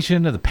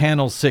investigation of the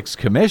panel's 6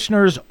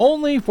 commissioners,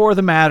 only for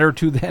the matter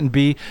to then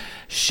be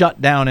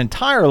shut down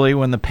entirely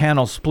when the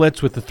panel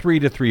splits with the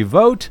 3-3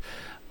 vote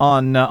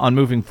on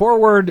moving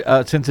forward,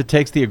 since it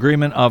takes the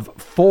agreement of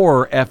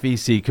 4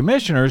 FEC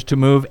commissioners to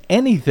move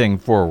anything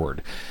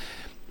forward.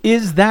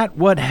 Is that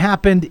what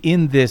happened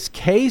in this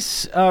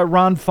case,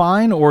 Ron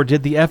Fine, or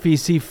did the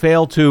FEC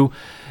fail to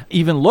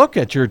even look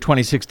at your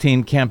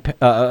 2016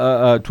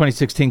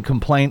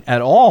 complaint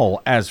at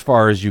all, as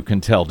far as you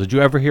can tell? Did you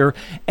ever hear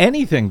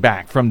anything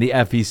back from the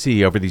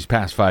FEC over these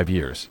past 5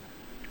 years?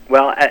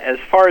 Well, as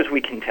far as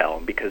we can tell,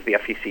 because the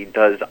FEC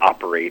does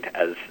operate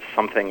as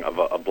something of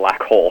a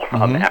black hole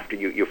after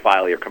you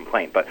file your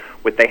complaint, but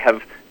what they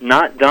have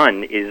not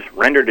done is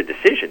rendered a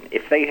decision.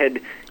 If they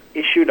had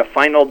issued a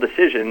final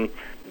decision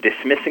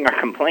dismissing our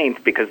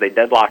complaint because they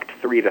deadlocked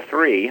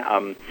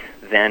 3-3,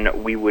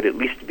 then we would at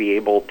least be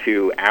able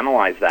to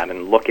analyze that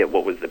and look at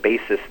what was the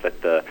basis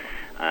that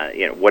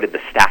what did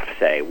the staff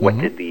say? What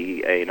did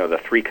the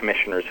 3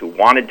 commissioners who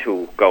wanted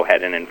to go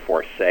ahead and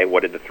enforce say?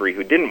 What did the 3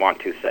 who didn't want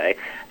to say?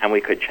 And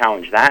we could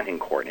challenge that in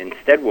court.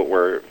 Instead, what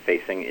we're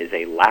facing is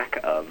a lack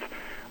of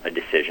a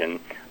decision,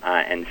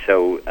 and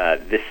so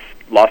this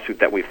lawsuit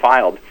that we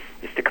filed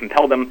is to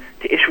compel them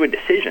to issue a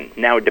decision.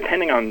 Now,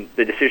 depending on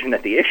the decision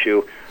that they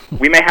issue,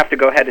 we may have to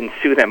go ahead and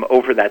sue them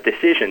over that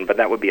decision, but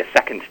that would be a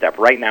second step.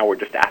 Right now, we're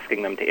just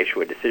asking them to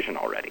issue a decision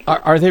already.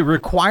 Are they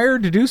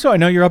required to do so? I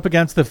know you're up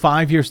against the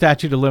 5-year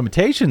statute of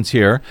limitations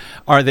here.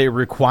 Are they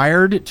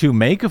required to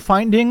make a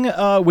finding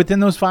within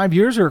those 5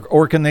 years,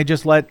 or can they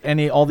just let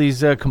all these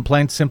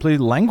complaints simply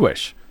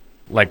languish,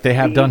 like they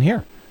have done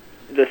here?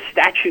 The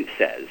statute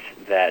says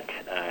that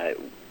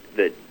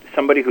that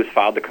somebody who's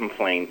filed a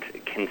complaint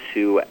can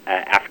sue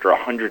after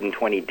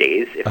 120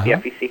 days if the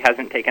FEC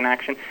hasn't taken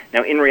action.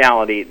 Now, in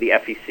reality, the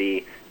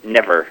FEC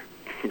never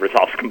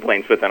resolves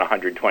complaints within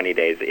 120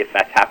 days. If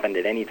that's happened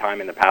at any time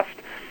in the past,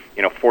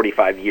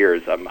 45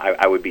 years,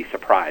 I would be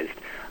surprised.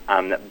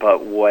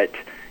 But what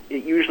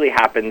it usually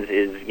happens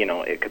is,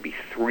 it could be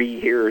 3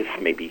 years,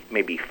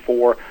 maybe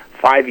 4,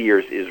 5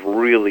 years is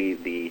really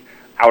the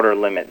outer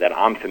limit that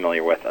I'm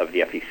familiar with of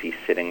the FEC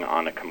sitting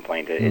on a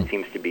complaint. It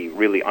seems to be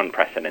really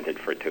unprecedented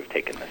for it to have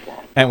taken this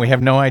long. And we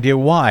have no idea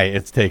why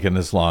it's taken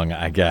this long,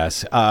 I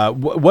guess.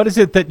 What is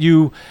it that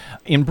you,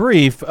 in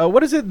brief,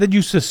 what is it that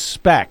you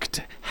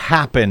suspect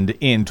happened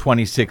in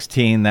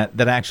 2016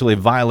 that actually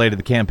violated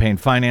the campaign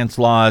finance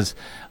laws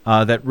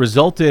that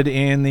resulted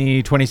in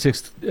the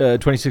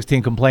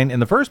 2016 complaint in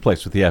the first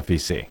place with the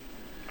FEC?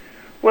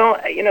 Well,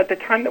 at the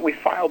time that we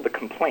filed the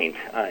complaint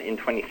in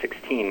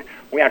 2016,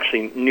 we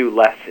actually knew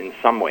less in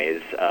some ways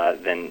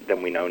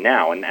than we know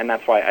now, and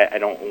that's why I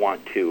don't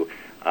want to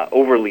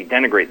overly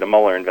denigrate the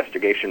Mueller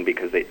investigation,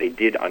 because they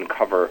did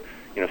uncover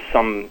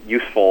some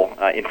useful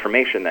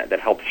information that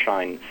helps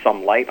shine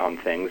some light on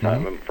things.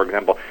 For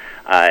example,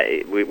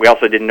 we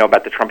also didn't know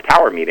about the Trump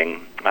Tower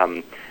meeting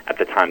at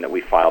the time that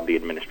we filed the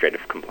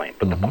administrative complaint.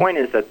 But the point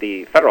is that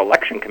the Federal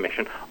Election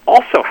Commission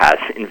also has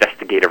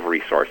investigative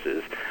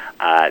resources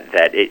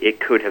that it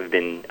could have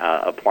been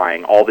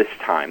applying all this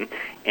time,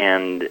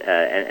 and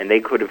they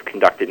could have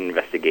conducted an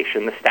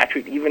investigation. The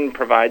statute even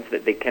provides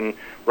that they can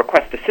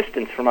request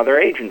assistance from other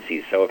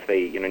agencies. So if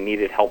they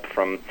needed help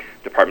from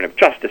Department of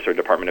Justice or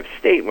Department of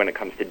State when it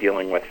comes to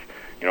dealing with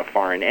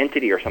foreign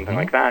entity or something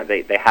like that,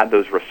 they had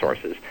those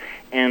resources.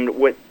 And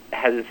what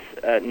has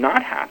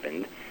not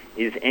happened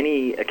is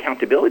any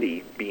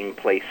accountability being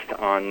placed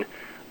on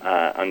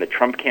the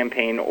Trump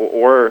campaign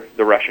or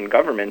the Russian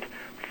government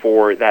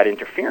for that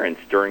interference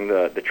during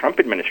the Trump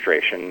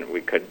administration.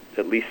 We could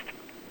at least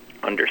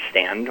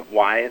understand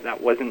why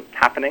that wasn't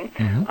happening,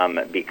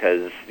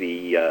 because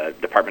the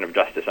Department of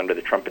Justice under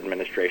the Trump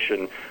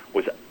administration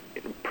was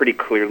pretty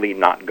clearly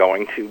not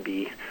going to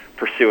be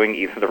pursuing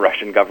either the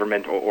Russian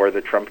government or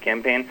the Trump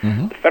campaign.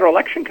 The Federal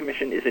Election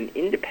Commission is an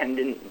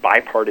independent,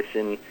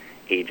 bipartisan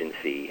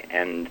agency,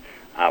 and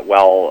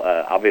while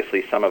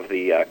obviously some of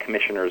the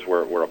commissioners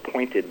were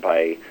appointed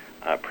by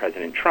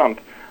President Trump,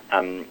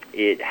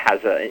 it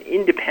has an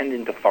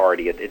independent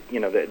authority.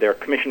 Their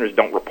commissioners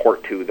don't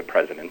report to the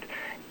president.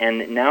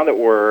 And now that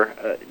we're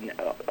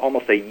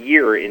almost a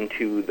year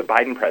into the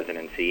Biden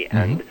presidency,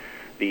 and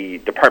the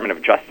Department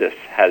of Justice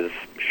has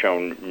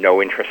shown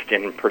no interest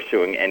in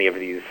pursuing any of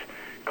these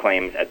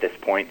claims at this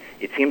point,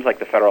 it seems like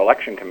the Federal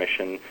Election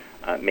Commission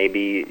may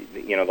be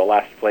the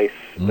last place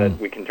that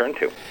we can turn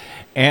to.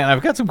 And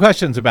I've got some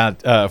questions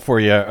about for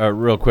you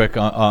real quick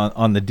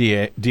on the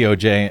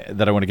DOJ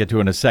that I want to get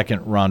to in a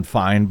second, Ron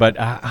Fine. But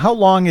how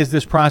long is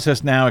this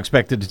process now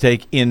expected to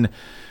take in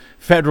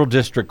federal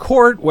district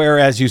court, where,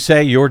 as you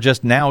say, you're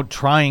just now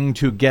trying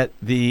to get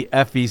the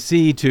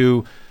FEC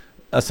to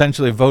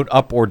essentially vote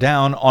up or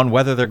down on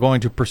whether they're going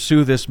to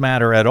pursue this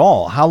matter at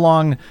all? How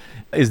long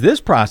is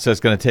this process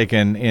going to take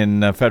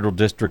in federal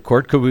district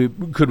court?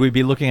 Could we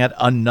be looking at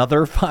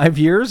another 5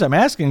 years? I'm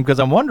asking because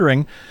I'm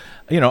wondering,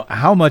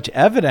 how much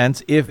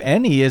evidence, if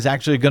any, is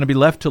actually going to be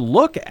left to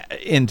look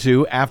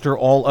into after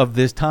all of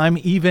this time,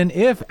 even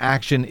if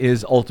action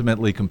is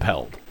ultimately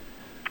compelled?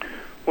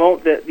 Well,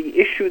 the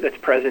issue that's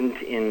present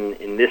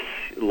in this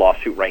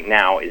lawsuit right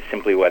now is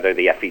simply whether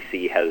the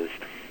FEC has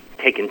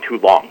taken too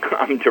long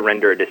to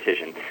render a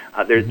decision.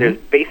 There's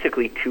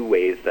basically two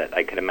ways that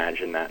I could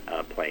imagine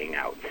that playing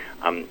out.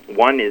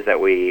 One is that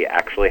we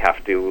actually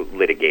have to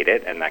litigate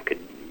it, and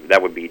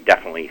that would be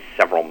definitely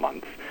several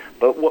months.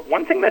 But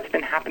one thing that's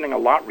been happening a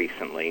lot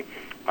recently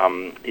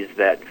is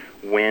that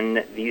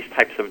when these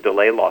types of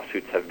delay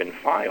lawsuits have been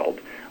filed,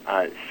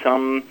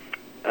 some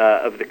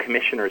of the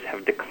commissioners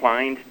have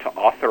declined to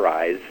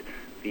authorize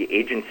the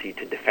agency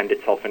to defend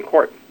itself in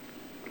court,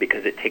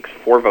 because it takes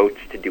 4 votes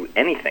to do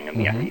anything in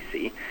the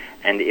SEC,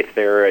 and if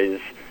there is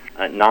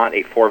not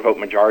a 4-vote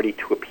majority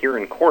to appear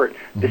in court,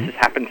 this has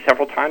happened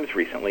several times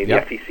recently.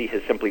 The SEC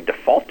has simply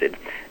defaulted,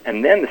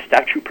 and then the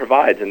statute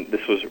provides, and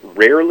this was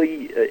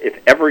rarely,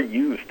 if ever,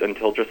 used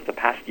until just the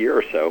past year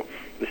or so.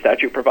 The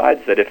statute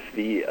provides that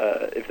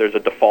if there's a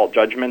default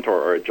judgment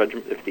or a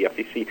judgment, if the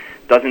FEC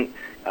doesn't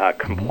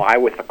comply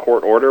with a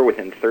court order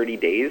within 30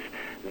 days,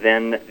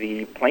 then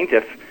the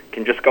plaintiff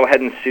can just go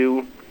ahead and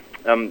sue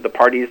the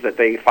parties that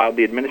they filed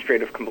the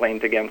administrative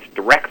complaint against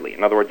directly.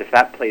 In other words, if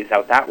that plays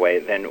out that way,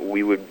 then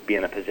we would be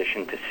in a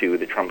position to sue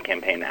the Trump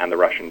campaign and the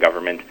Russian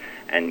government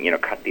and,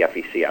 cut the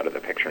FEC out of the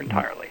picture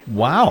entirely.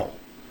 Wow.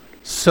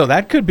 So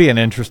that could be an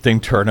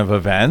interesting turn of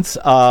events.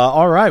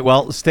 All right.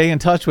 Well, stay in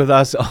touch with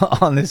us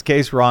on this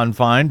case, Ron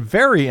Fine.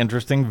 Very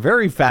interesting,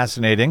 very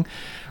fascinating.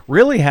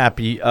 Really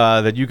happy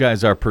that you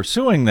guys are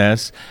pursuing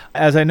this.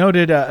 As I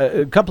noted,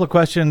 a couple of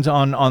questions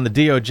on the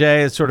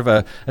DOJ. It's sort of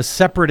a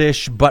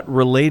separate-ish but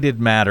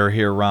related matter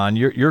here, Ron.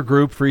 Your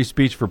group, Free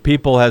Speech for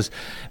People, has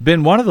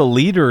been one of the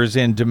leaders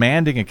in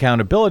demanding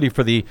accountability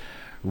for the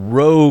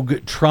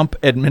rogue Trump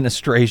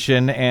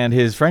administration and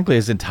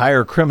his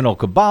entire criminal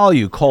cabal.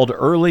 You called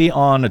early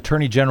on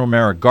Attorney General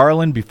Merrick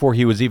Garland before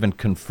he was even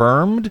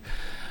confirmed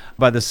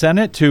by the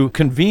Senate to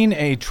convene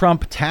a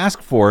Trump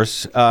task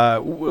force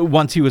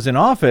once he was in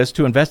office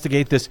to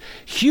investigate this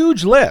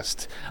huge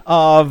list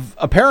of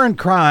apparent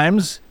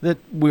crimes that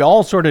we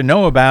all sort of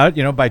know about,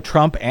 by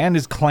Trump and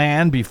his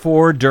clan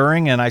before,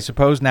 during, and I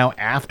suppose now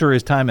after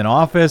his time in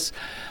office.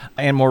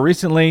 And more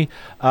recently,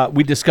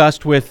 we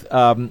discussed with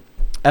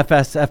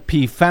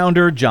FSFP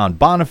founder John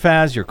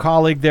Bonifaz, your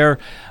colleague there.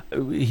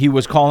 He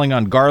was calling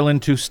on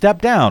Garland to step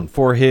down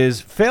for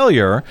his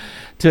failure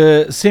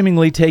to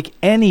seemingly take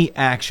any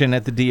action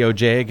at the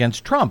DOJ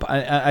against Trump.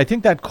 I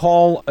think that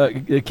call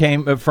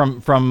came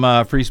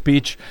from Free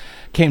Speech,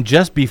 came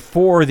just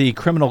before the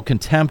criminal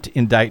contempt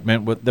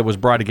indictment that was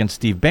brought against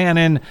Steve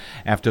Bannon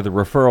after the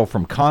referral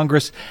from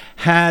Congress.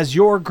 Has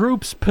your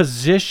group's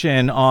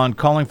position on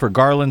calling for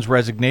Garland's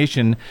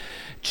resignation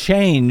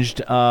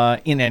changed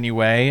in any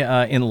way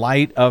in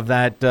light of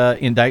that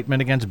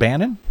indictment against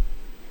Bannon?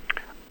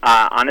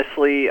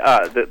 Honestly,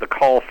 the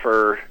call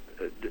for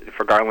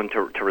Garland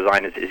to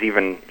resign is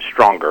even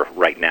stronger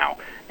right now.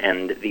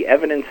 And the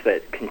evidence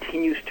that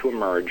continues to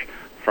emerge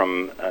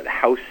from the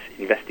House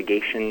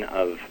investigation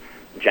of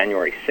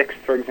January 6th,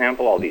 for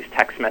example, all these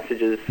text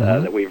messages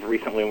that we've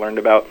recently learned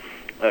about,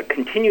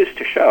 continues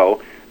to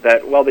show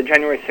that, well, the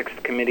January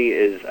 6th committee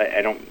is,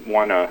 I don't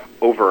want to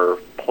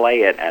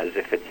overplay it as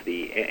if it's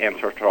the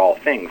answer to all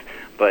things,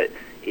 but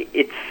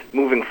it's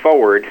moving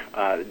forward.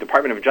 The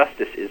Department of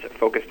Justice is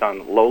focused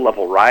on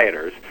low-level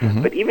rioters,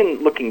 but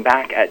even looking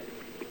back at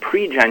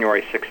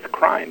pre-January 6th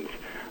crimes,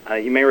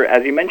 as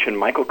you mentioned,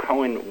 Michael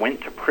Cohen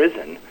went to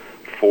prison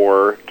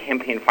for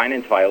campaign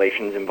finance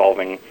violations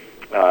involving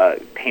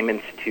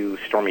payments to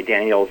Stormy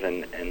Daniels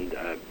and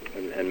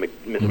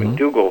Ms.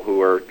 McDougal, who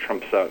were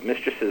Trump's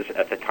mistresses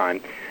at the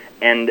time.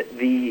 And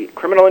the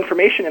criminal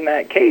information in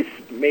that case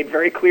made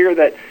very clear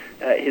that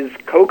his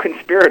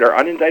co-conspirator,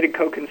 unindicted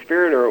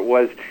co-conspirator,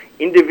 was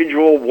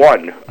individual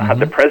one,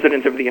 the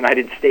President of the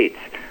United States.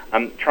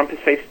 Trump has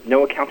faced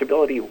no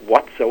accountability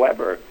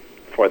whatsoever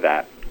for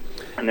that.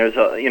 And there's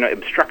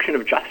obstruction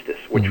of justice,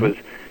 which was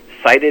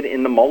cited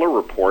in the Mueller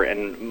report,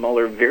 and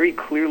Mueller very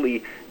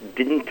clearly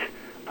didn't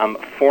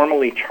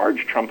formally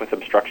charge Trump with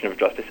obstruction of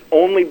justice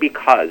only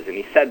because, and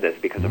he said this,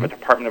 because of a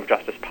Department of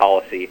Justice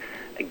policy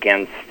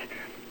against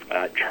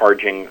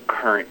charging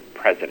current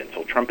president.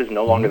 So Trump is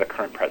no longer the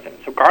current president.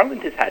 So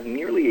Garland has had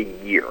nearly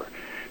a year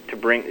to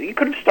bring. You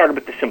could have started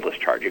with the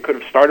simplest charge. You could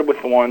have started with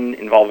the one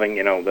involving,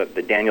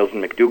 the Daniels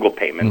and McDougal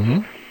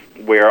payments,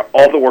 where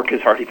all the work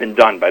has already been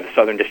done by the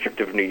Southern District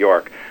of New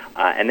York.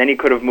 And then he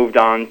could have moved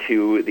on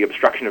to the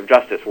obstruction of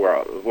justice,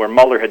 where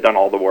Mueller had done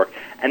all the work,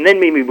 and then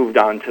maybe moved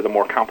on to the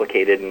more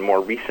complicated and more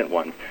recent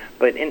ones.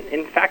 But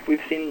in fact,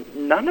 we've seen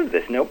none of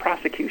this, no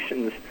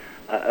prosecutions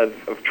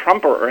of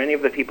Trump or any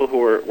of the people who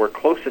were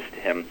closest to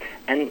him.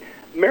 And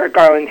Merrick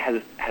Garland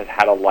has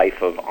had a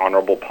life of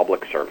honorable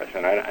public service,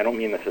 and I don't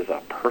mean this as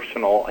a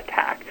personal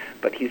attack,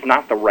 but he's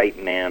not the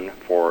right man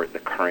for the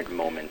current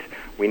moment.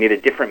 We need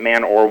a different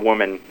man or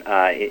woman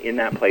in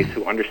that place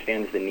who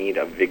understands the need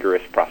of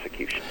vigorous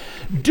prosecution.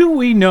 Do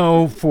we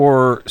know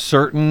for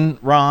certain,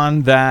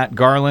 Ron, that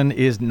Garland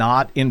is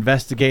not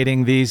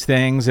investigating these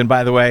things? And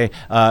by the way,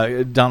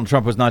 Donald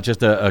Trump was not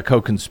just a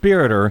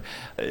co-conspirator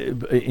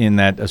in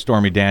that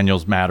Stormy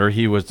Daniels matter.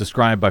 He was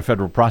described by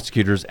federal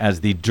prosecutors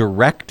as the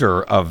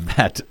director of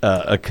that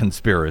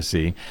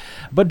conspiracy.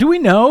 But do we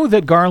know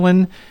that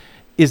Garland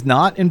is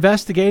not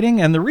investigating.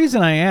 And the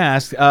reason I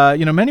ask,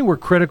 many were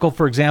critical,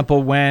 for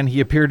example, when he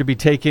appeared to be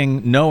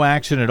taking no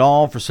action at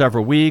all for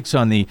several weeks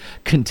on the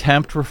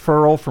contempt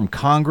referral from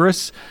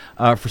Congress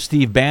for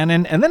Steve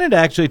Bannon. And then it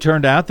actually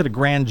turned out that a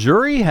grand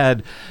jury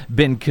had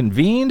been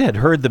convened, had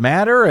heard the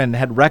matter, and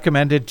had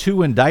recommended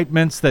 2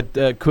 indictments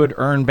that could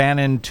earn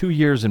Bannon 2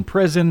 years in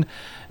prison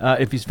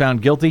if he's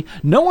found guilty.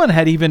 No one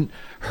had even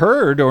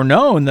heard or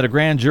known that a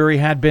grand jury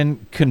had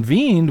been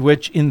convened,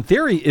 which in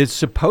theory is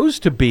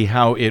supposed to be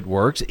how it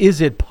works.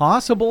 Is it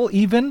possible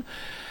even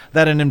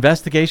that an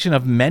investigation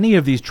of many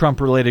of these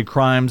Trump-related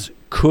crimes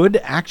could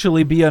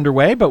actually be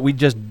underway, but we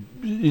just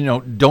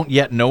don't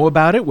yet know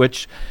about it,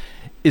 which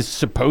is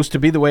supposed to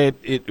be the way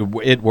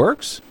it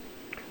works?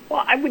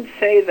 Well, I would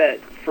say that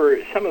for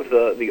some of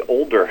the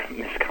older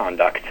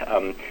misconduct,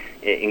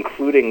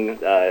 including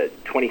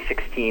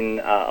 2016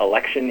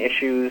 election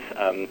issues,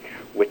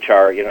 which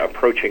are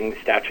approaching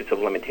statutes of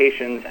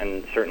limitations,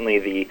 and certainly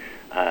the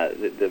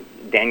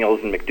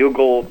Daniels and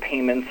McDougal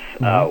payments,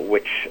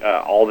 which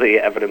all the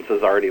evidence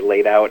is already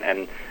laid out,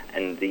 and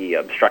the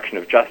obstruction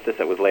of justice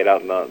that was laid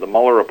out in the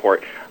Mueller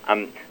report.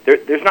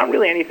 There's not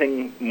really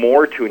anything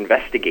more to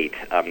investigate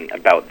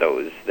about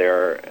those.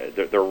 They're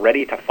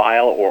ready to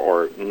file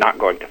or not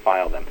going to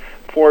file them.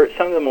 For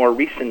some of the more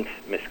recent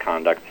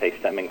misconduct, say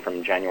stemming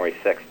from January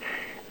 6th,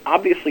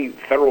 obviously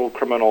federal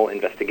criminal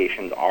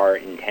investigations are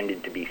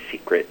intended to be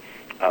secret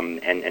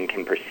and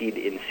can proceed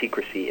in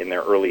secrecy in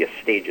their earliest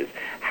stages.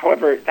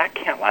 However, that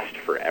can't last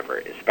forever,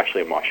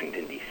 especially in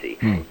Washington, D.C.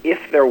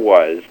 If there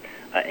was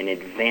an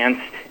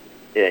advanced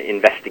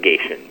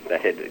investigation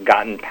that had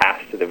gotten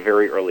past the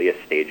very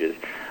earliest stages,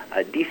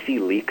 D.C.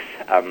 leaks,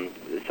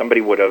 somebody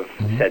would have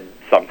said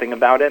something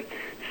about it.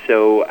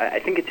 So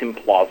I think it's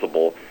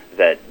implausible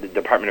that the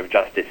Department of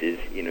Justice is,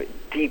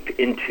 deep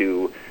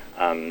into,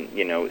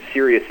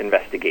 serious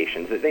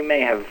investigations. They may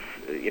have,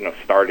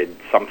 started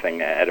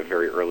something at a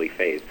very early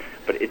phase,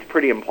 but it's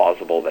pretty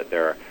implausible that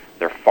they're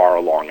far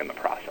along in the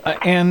process.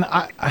 And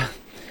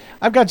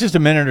I've got just a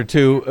minute or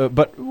two,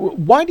 but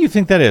why do you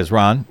think that is,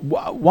 Ron?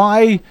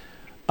 Why?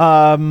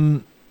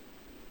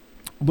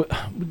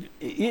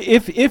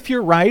 If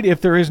you're right,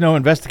 if there is no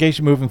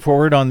investigation moving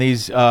forward on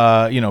these,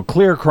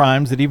 clear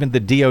crimes that even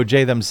the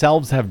DOJ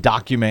themselves have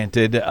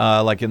documented,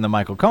 like in the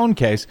Michael Cohen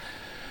case,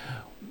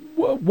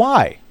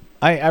 why?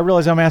 I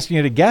realize I'm asking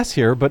you to guess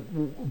here, but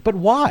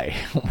why?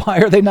 Why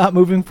are they not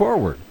moving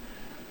forward?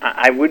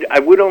 I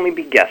would only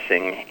be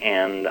guessing,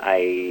 and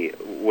I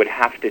would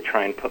have to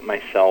try and put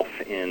myself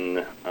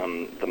in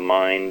the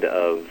mind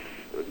of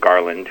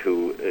Garland,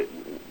 who,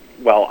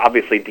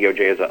 obviously DOJ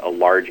is a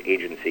large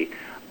agency.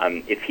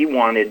 If he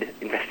wanted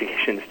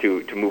investigations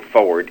to move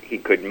forward, he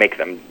could make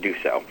them do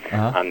so.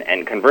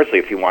 And conversely,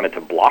 if he wanted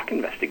to block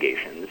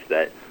investigations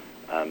that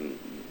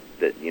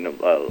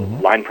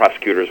line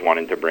prosecutors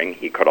wanted to bring,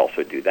 he could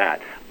also do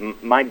that.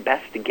 My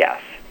best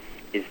guess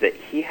is that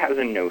he has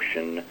a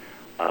notion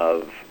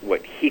of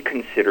what he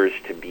considers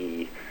to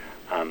be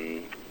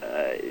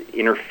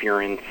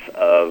interference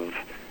of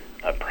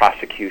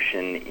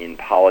prosecution in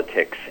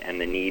politics and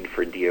the need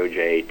for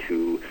DOJ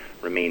to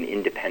remain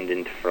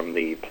independent from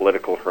the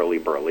political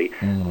hurly-burly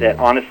that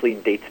honestly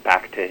dates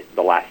back to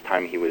the last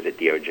time he was at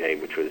DOJ,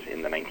 which was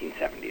in the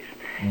 1970s,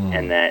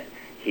 and that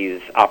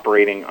he's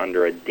operating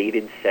under a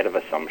dated set of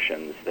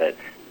assumptions that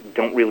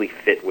don't really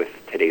fit with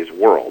today's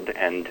world.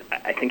 And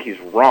I think he's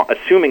wrong,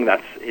 assuming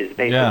that's his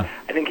basis. Yeah.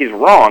 I think he's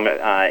wrong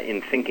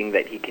in thinking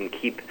that he can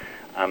keep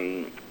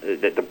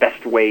that the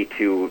best way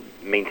to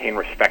maintain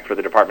respect for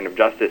the Department of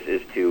Justice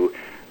is to,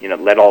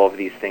 let all of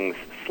these things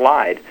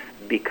slide,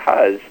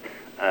 because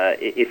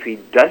if he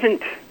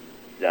doesn't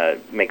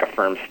make a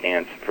firm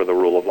stance for the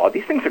rule of law,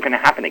 these things are going to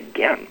happen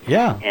again.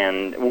 Yeah.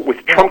 And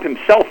with Trump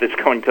himself is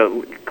going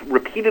to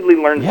repeatedly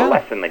learn the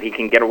lesson that he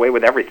can get away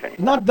with everything.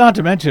 Not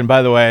to mention,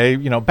 by the way,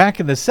 back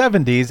in the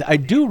 70s, I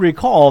do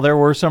recall there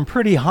were some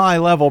pretty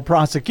high-level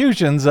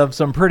prosecutions of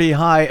some pretty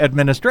high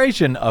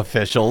administration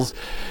officials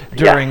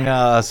during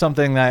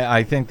something that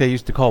I think they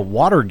used to call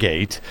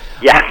Watergate.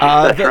 Yeah,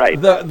 that's right.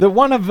 The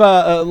one of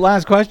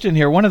last question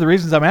here. One of the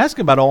reasons I'm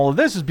asking about all of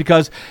this is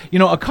because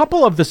a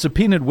couple of the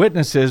subpoenaed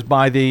witnesses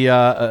by the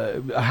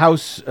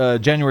House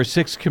January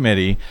 6th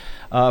committee,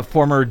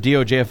 former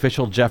DOJ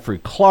official Jeffrey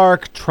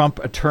Clark, Trump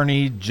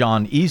attorney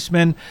John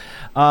Eastman,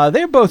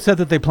 they both said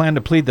that they plan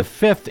to plead the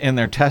fifth in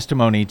their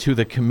testimony to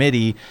the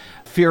committee,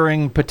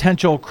 fearing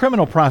potential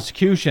criminal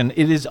prosecution.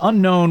 It is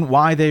unknown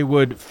why they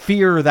would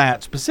fear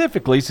that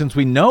specifically, since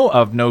we know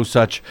of no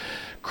such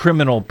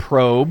criminal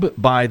probe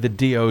by the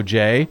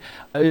DOJ.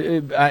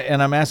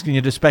 And I'm asking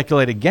you to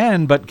speculate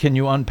again, but can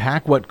you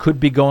unpack what could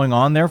be going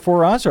on there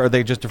for us? Or are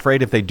they just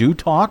afraid if they do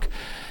talk,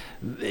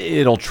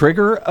 it'll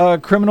trigger a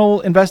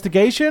criminal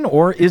investigation?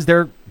 Or is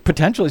there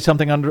potentially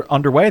something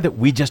underway that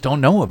we just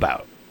don't know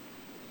about?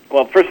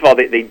 Well, first of all,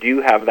 they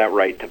do have that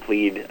right to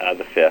plead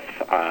the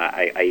fifth.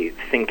 I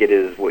think it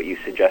is what you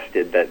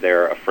suggested, that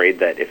they're afraid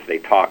that if they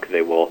talk,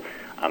 they will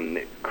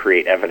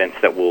create evidence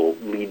that will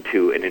lead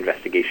to an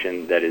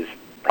investigation that is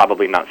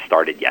probably not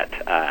started yet.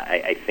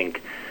 I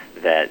think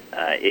that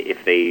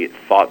if they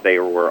thought they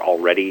were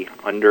already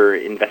under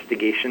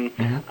investigation,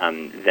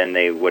 then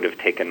they would have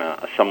taken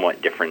a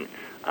somewhat different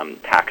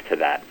tack to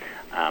that.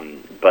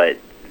 But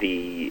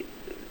the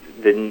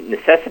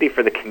necessity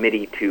for the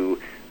committee to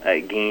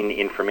gain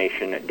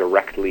information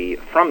directly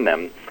from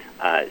them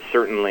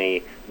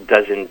certainly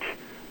doesn't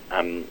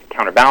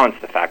counterbalance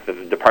the fact that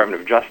the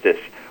Department of Justice,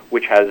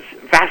 which has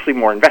vastly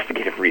more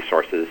investigative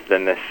resources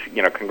than this,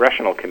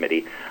 congressional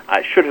committee,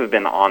 should have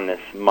been on this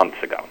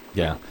months ago.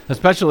 Yeah,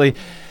 especially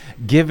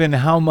given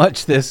how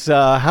much this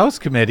House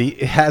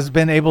committee has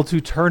been able to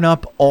turn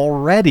up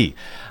already.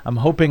 I'm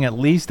hoping at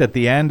least at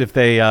the end, if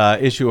they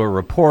issue a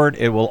report,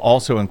 it will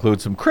also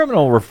include some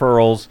criminal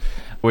referrals,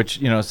 which,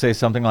 say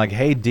something like,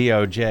 hey,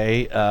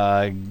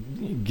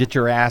 DOJ, get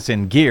your ass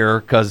in gear,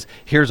 because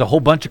here's a whole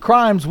bunch of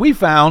crimes we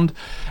found.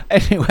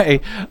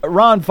 Anyway,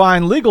 Ron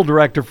Fine, legal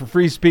director for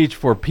Free Speech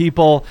for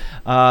People,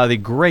 the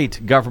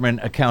great government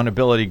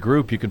accountability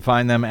group. You can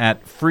find them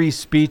at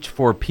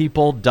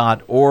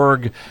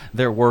freespeechforpeople.org.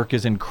 Their work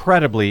is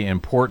incredibly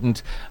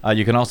important.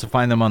 You can also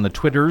find them on the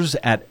Twitters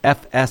at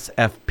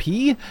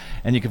FSFP,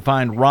 and you can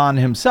find Ron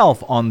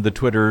himself on the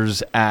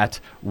Twitters at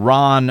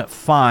Ron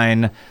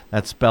Fine.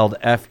 That's spelled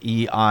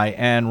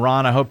F-E-I-N.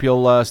 Ron, I hope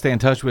you'll stay in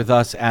touch with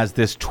us as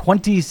this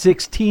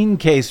 2016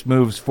 case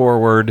moves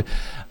forward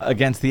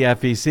against the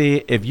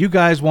FEC. If you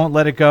guys won't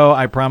let it go,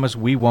 I promise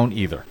we won't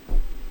either.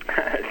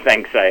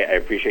 Thanks. I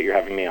appreciate you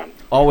having me on.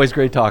 Always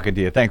great talking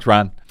to you. Thanks,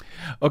 Ron.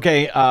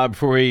 Okay,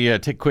 before we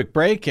take a quick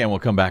break, and we'll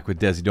come back with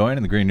Desi Doyen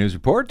and the Green News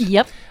Report.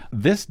 Yep.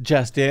 This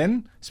just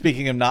in,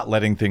 speaking of not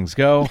letting things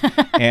go,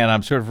 and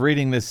I'm sort of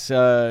reading this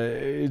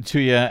to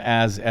you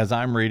as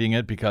I'm reading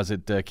it because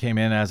it came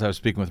in as I was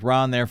speaking with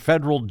Ron there.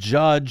 Federal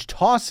judge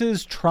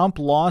tosses Trump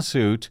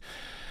lawsuit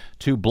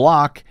to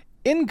block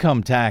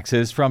income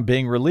taxes from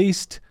being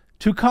released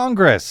to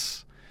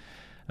Congress.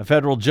 A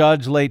federal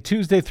judge late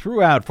Tuesday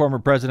threw out former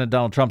President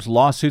Donald Trump's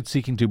lawsuit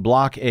seeking to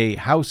block a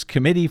House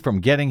committee from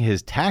getting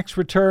his tax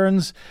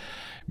returns.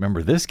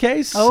 Remember this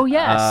case? Oh,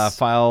 yes.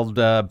 Filed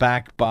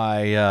back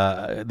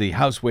by the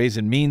House Ways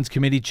and Means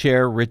Committee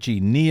Chair Richie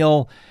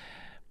Neal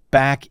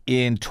back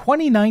in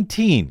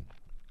 2019,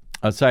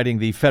 citing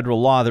the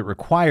federal law that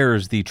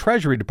requires the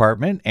Treasury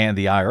Department and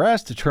the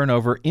IRS to turn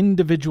over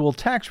individual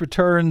tax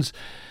returns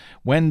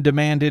when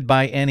demanded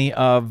by any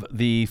of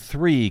the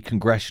three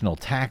congressional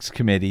tax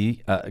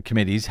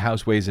committees.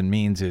 House Ways and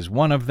Means is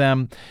one of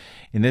them.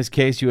 In this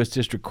case, U.S.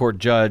 District Court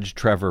Judge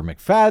Trevor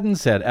McFadden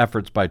said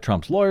efforts by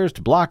Trump's lawyers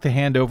to block the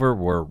handover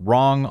were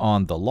wrong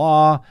on the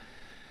law.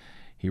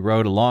 He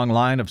wrote, a long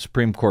line of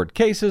Supreme Court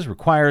cases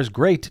requires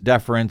great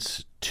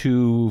deference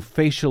to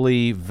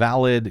facially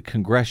valid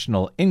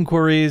congressional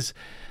inquiries.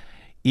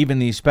 Even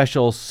the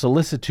special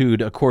solicitude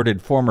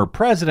accorded former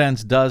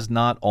presidents does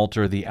not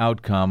alter the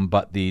outcome,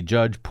 but the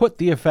judge put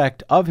the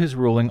effect of his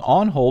ruling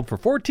on hold for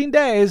 14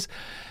 days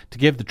to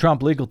give the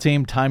Trump legal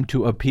team time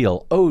to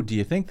appeal. Oh, do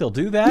you think they'll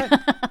do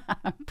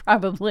that?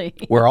 Probably.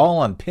 We're all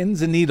on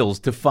pins and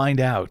needles to find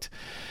out.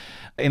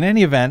 In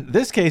any event,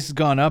 this case has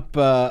gone up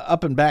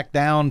and back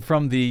down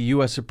from the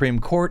U.S. Supreme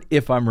Court,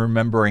 if I'm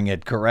remembering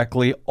it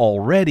correctly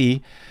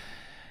already.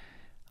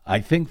 I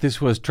think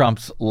this was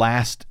Trump's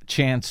last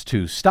chance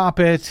to stop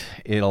it.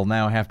 It'll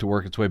now have to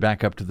work its way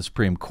back up to the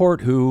Supreme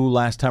Court, who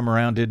last time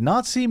around did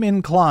not seem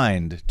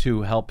inclined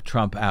to help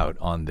Trump out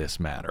on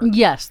this matter.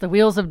 Yes, the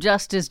wheels of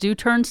justice do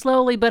turn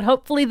slowly, but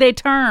hopefully they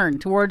turn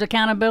towards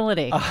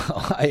accountability.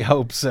 I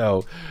hope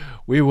so.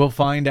 We will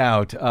find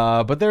out.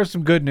 But there's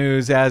some good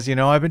news. As you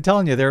know, I've been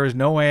telling you, there is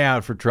no way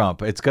out for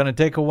Trump. It's going to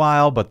take a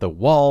while, but the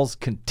walls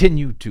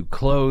continue to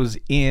close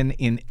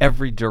in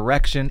every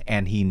direction,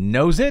 and he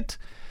knows it.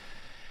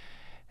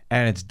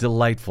 And it's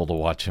delightful to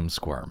watch him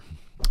squirm.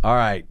 All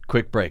right,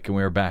 quick break, and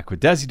we're back with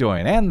Desi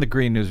Doyen and the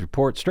Green News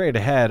Report straight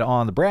ahead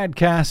on the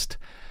BradCast.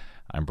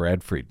 I'm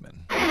Brad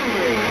Friedman.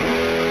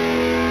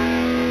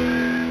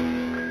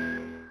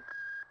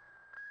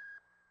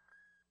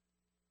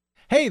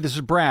 Hey, this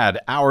is Brad.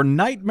 Our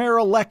nightmare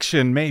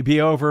election may be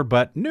over,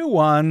 but new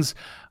ones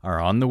are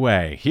on the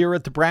way. Here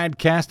at the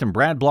BradCast and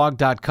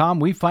BradBlog.com,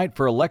 we fight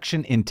for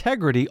election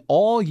integrity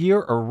all year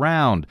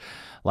around,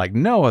 like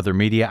no other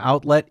media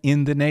outlet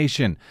in the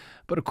nation.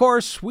 But of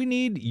course, we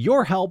need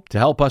your help to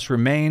help us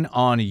remain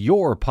on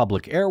your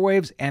public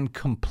airwaves and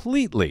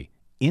completely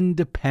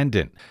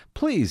independent.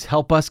 Please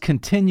help us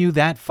continue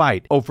that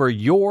fight over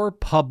your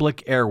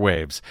public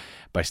airwaves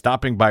by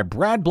stopping by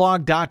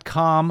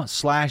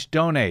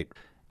bradblog.com/donate.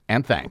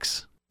 And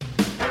thanks.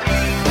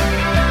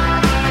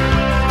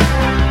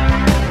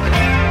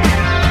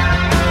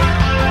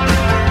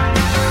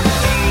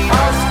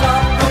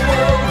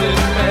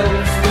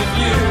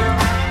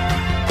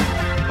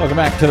 Welcome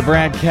back to the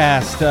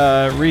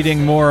BradCast.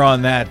 Reading more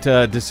on that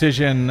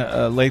decision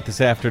late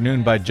this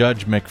afternoon by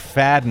Judge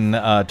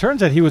McFadden.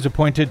 Turns out he was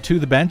appointed to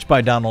the bench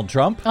by Donald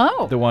Trump.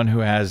 Oh. The one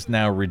who has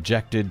now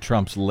rejected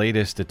Trump's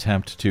latest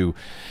attempt to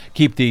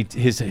keep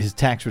his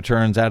tax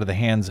returns out of the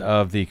hands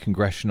of the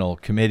Congressional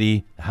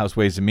Committee, House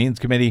Ways and Means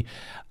Committee.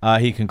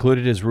 He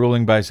concluded his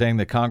ruling by saying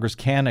that Congress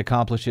can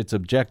accomplish its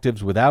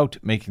objectives without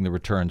making the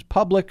returns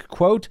public.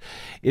 Quote,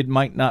 "It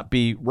might not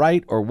be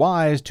right or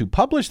wise to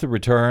publish the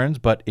returns,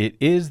 but it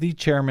is the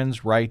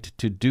chairman's right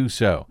to do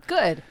so."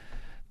 Good.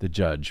 The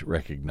judge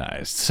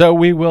recognized. So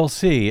we will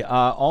see.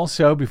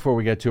 Also, before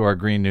we get to our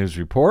Green News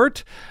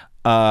Report,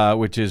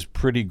 which is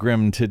pretty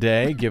grim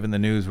today, given the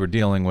news we're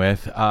dealing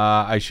with,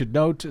 I should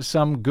note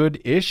some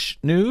good-ish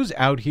news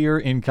out here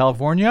in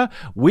California.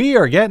 We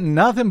are getting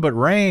nothing but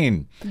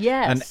rain.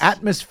 Yes. An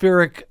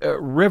atmospheric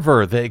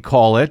river, they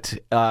call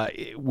it,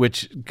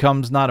 which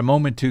comes not a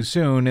moment too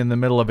soon in the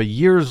middle of a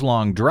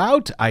years-long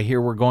drought. I hear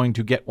we're going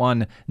to get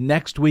one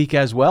next week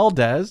as well,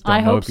 Des. I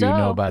Don't know hope if you so.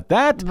 know about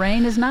that.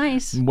 Rain is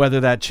nice. Whether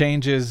that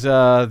changes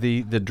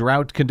the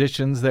drought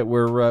conditions that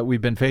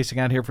we've been facing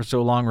out here for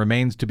so long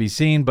remains to be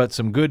seen, but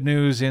some good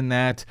news in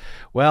that,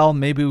 well,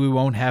 maybe we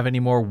won't have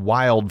any more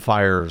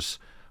wildfires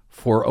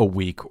for a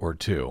week or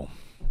two.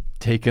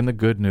 Taking the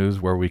good news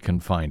where we can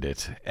find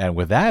it. And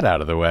with that out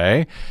of the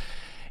way,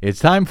 it's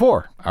time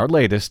for our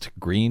latest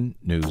Green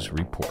News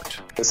Report.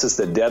 This is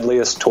the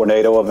deadliest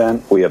tornado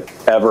event we have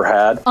ever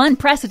had.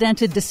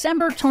 Unprecedented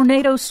December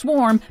tornado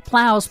swarm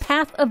plows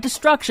path of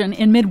destruction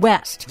in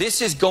Midwest.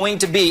 This is going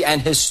to be an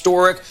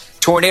historic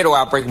tornado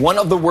outbreak, one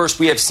of the worst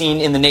we have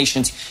seen in the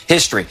nation's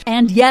history.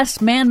 And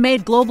yes,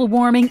 man-made global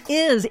warming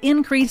is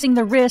increasing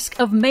the risk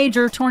of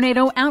major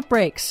tornado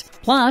outbreaks.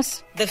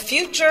 Plus, the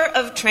future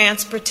of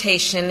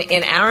transportation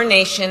in our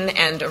nation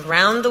and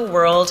around the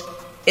world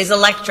is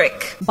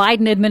electric.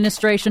 Biden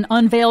administration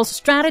unveils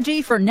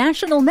strategy for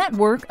national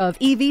network of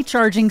EV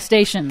charging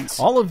stations.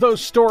 All of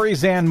those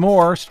stories and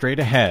more straight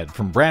ahead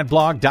from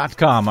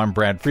BradBlog.com. I'm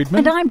Brad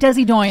Friedman. And I'm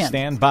Desi Doyen.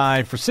 Stand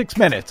by for 6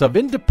 minutes of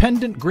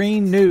independent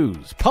green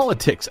news,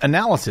 politics,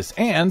 analysis,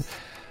 and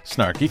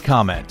snarky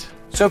comment.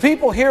 So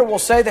people here will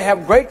say they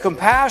have great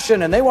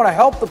compassion and they want to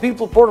help the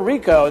people of Puerto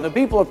Rico and the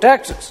people of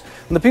Texas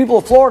and the people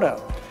of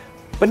Florida.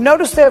 But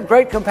notice they have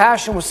great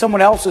compassion with someone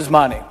else's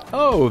money.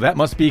 Oh, that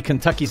must be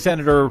Kentucky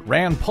Senator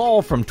Rand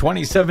Paul from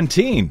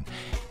 2017.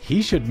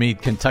 He should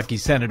meet Kentucky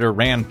Senator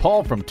Rand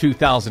Paul from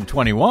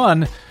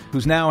 2021,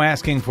 who's now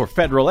asking for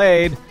federal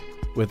aid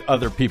with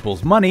other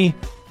people's money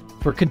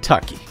for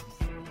Kentucky.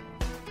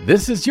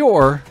 This is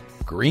your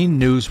Green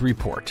News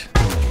Report.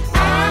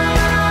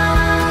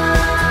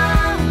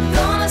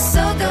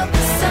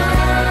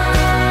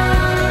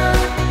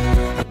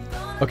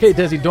 Okay,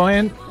 Desi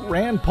Doyen,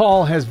 Rand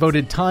Paul has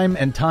voted time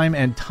and time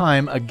and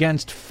time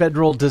against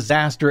federal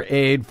disaster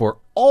aid for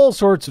all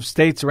sorts of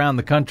states around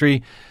the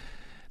country.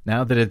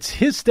 Now that it's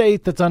his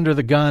state that's under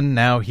the gun,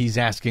 now he's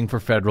asking for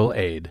federal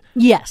aid.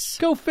 Yes.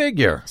 Go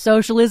figure.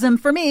 Socialism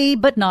for me,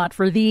 but not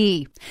for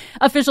thee.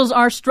 Officials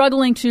are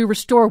struggling to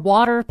restore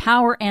water,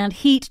 power, and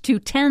heat to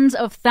tens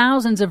of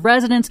thousands of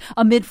residents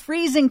amid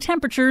freezing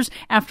temperatures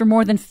after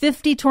more than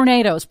 50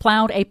 tornadoes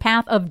plowed a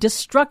path of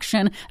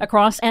destruction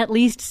across at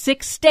least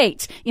 6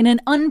 states in an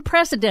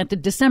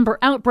unprecedented December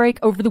outbreak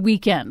over the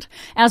weekend.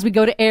 As we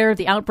go to air,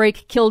 the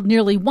outbreak killed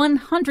nearly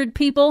 100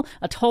 people,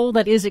 a toll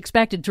that is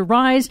expected to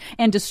rise,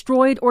 and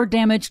destroyed or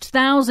damaged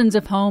thousands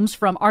of homes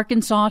from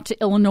Arkansas to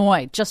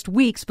Illinois just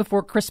weeks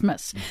before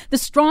Christmas. The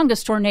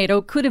strongest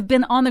tornado could have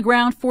been on the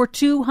ground for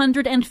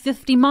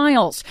 250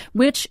 miles,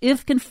 which,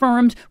 if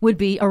confirmed, would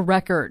be a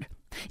record.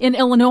 In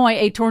Illinois,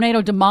 a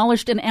tornado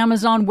demolished an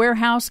Amazon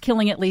warehouse,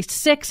 killing at least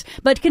 6,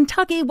 but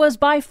Kentucky was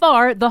by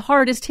far the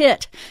hardest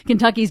hit.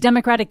 Kentucky's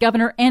Democratic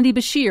Governor Andy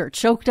Beshear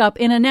choked up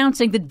in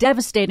announcing the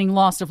devastating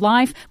loss of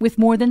life, with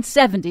more than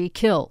 70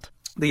 killed.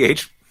 The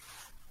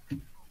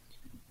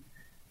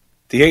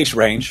age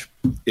range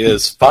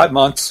is 5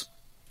 months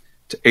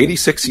to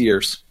 86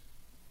 years,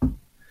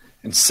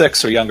 and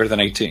 6 are younger than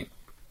 18.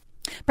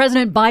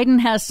 President Biden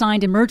has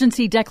signed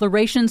emergency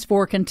declarations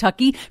for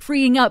Kentucky,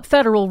 freeing up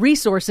federal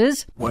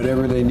resources.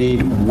 Whatever they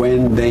need,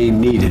 when they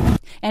need it.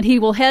 And he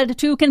will head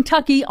to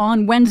Kentucky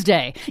on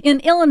Wednesday. In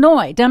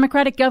Illinois,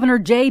 Democratic Governor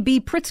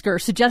J.B. Pritzker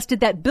suggested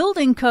that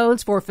building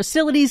codes for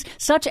facilities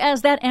such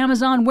as that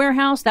Amazon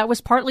warehouse that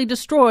was partly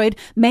destroyed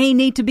may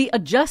need to be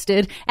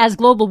adjusted as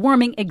global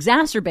warming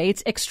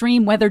exacerbates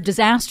extreme weather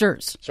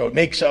disasters. So it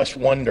makes us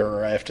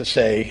wonder, I have to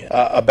say,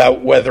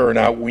 about whether or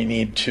not we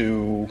need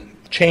to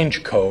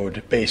change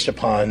code based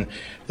upon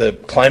the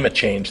climate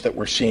change that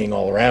we're seeing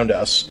all around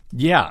us.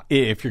 Yeah,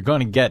 if you're going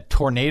to get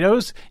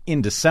tornadoes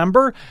in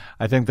December,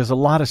 I think there's a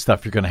lot of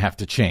stuff you're going to have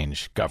to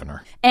change,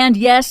 Governor. And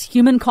yes,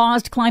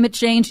 human-caused climate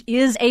change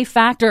is a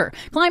factor.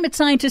 Climate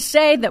scientists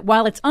say that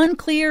while it's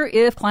unclear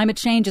if climate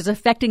change is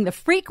affecting the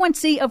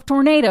frequency of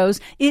tornadoes,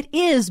 it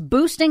is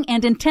boosting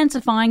and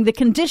intensifying the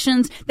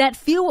conditions that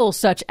fuel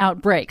such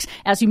outbreaks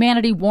as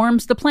humanity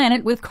warms the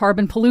planet with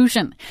carbon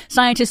pollution.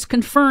 Scientists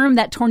confirm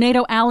that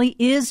Tornado Alley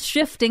is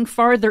shifting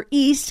farther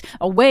east,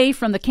 away away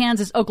from the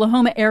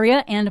Kansas-Oklahoma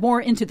area and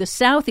more into the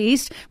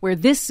southeast, where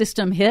this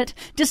system hit.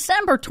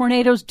 December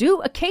tornadoes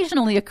do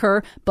occasionally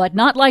occur, but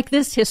not like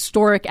this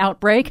historic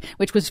outbreak,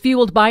 which was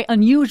fueled by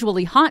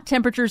unusually hot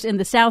temperatures in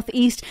the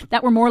southeast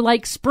that were more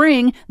like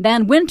spring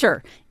than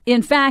winter.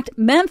 In fact,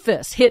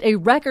 Memphis hit a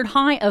record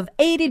high of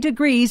 80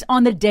 degrees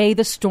on the day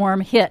the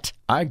storm hit.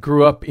 I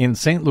grew up in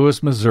St.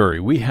 Louis, Missouri.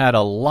 We had a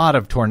lot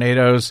of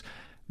tornadoes.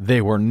 They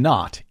were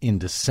not in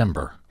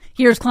December.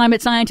 Here's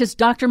climate scientist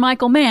Dr.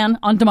 Michael Mann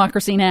on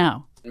Democracy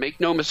Now! Make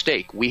no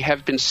mistake, we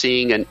have been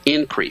seeing an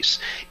increase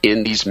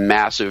in these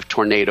massive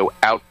tornado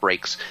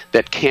outbreaks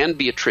that can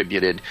be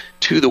attributed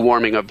to the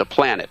warming of the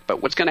planet.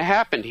 But what's going to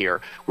happen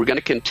here, we're going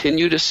to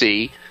continue to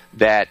see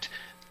that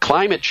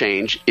climate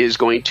change is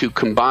going to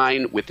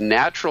combine with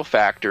natural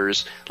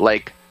factors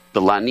like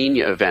the La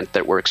Nina event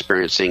that we're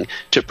experiencing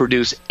to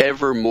produce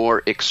ever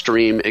more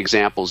extreme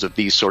examples of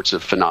these sorts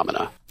of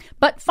phenomena.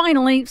 But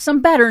finally,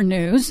 some better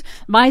news.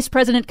 Vice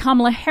President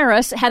Kamala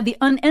Harris had the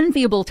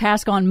unenviable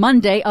task on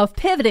Monday of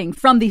pivoting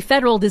from the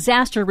federal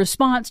disaster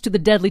response to the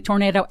deadly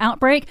tornado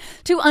outbreak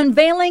to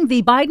unveiling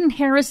the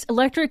Biden-Harris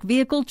electric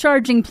vehicle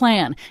charging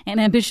plan, an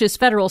ambitious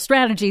federal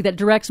strategy that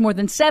directs more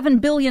than $7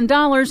 billion,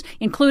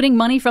 including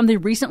money from the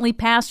recently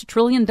passed $1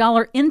 trillion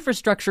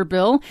infrastructure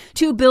bill,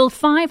 to build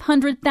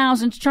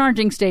 500,000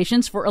 charging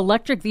stations for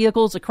electric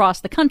vehicles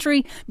across the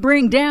country,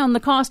 bring down the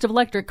cost of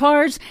electric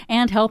cars,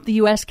 and help the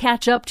U.S.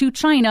 catch up to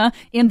China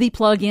in the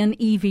plug-in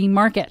EV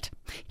market.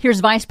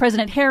 Here's Vice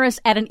President Harris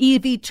at an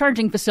EV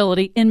charging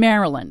facility in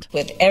Maryland.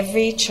 With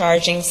every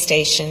charging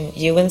station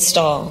you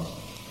install,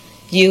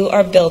 you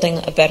are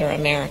building a better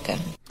America.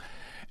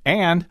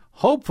 And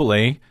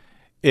hopefully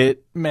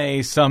it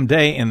may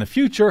someday in the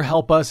future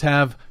help us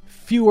have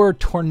fewer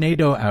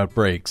tornado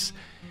outbreaks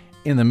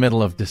in the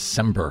middle of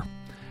December.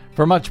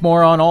 For much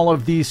more on all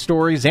of these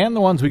stories and the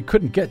ones we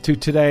couldn't get to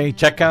today,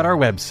 check out our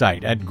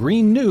website at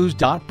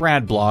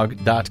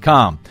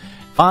greennews.bradblog.com.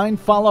 Find,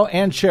 follow,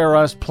 and share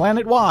us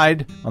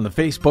planet-wide on the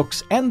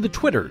Facebooks and the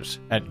Twitters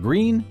at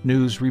Green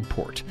News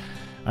Report.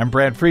 I'm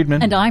Brad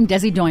Friedman. And I'm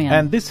Desi Doyen.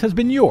 And this has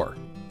been your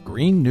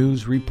Green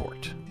News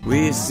Report.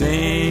 We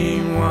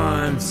sing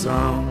one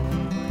song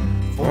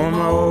for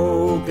my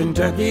old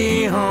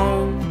Kentucky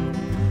home,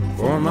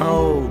 for my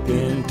old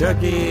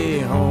Kentucky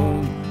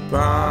home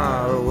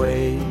far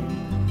away.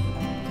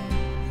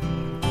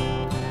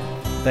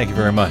 Thank you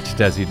very much,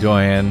 Desi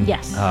Doyen.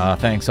 Yes.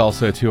 Thanks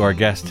also to our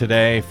guest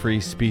today,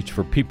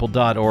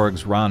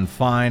 freespeechforpeople.org's Ron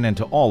Fine, and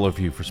to all of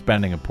you for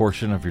spending a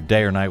portion of your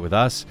day or night with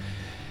us.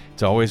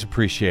 It's always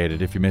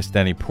appreciated. If you missed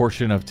any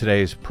portion of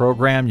today's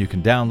program, you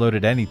can download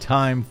it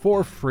anytime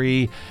for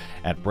free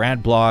at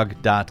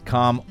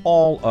bradblog.com,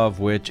 all of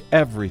which,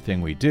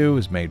 everything we do,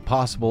 is made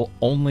possible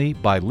only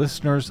by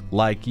listeners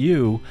like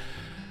you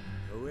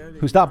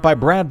who stop by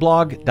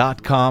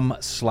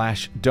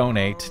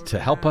bradblog.com/donate to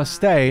help us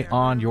stay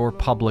on your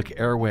public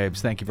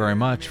airwaves. Thank you very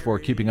much for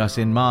keeping us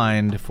in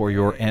mind for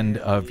your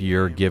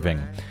end-of-year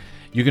giving.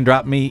 You can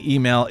drop me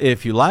email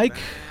if you like.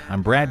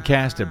 I'm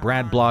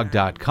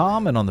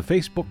BradCast@bradblog.com, and on the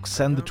Facebooks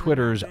and the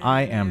Twitters,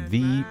 I am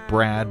the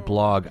Brad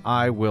Blog.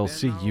 I will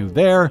see you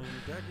there.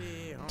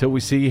 Till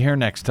we see you here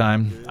next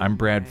time, I'm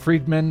Brad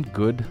Friedman.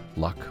 Good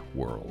luck,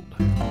 world.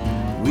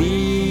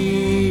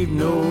 We've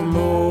no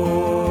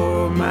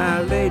more,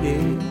 my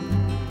lady,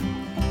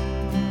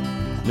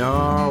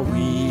 nor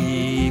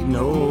we've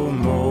no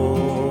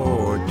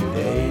more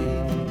today.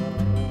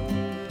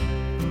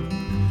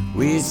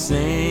 We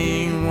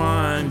sing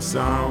one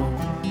song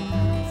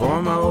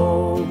for my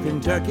old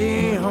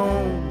Kentucky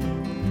home,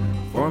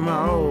 for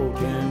my old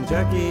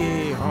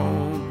Kentucky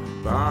home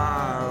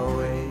far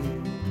away.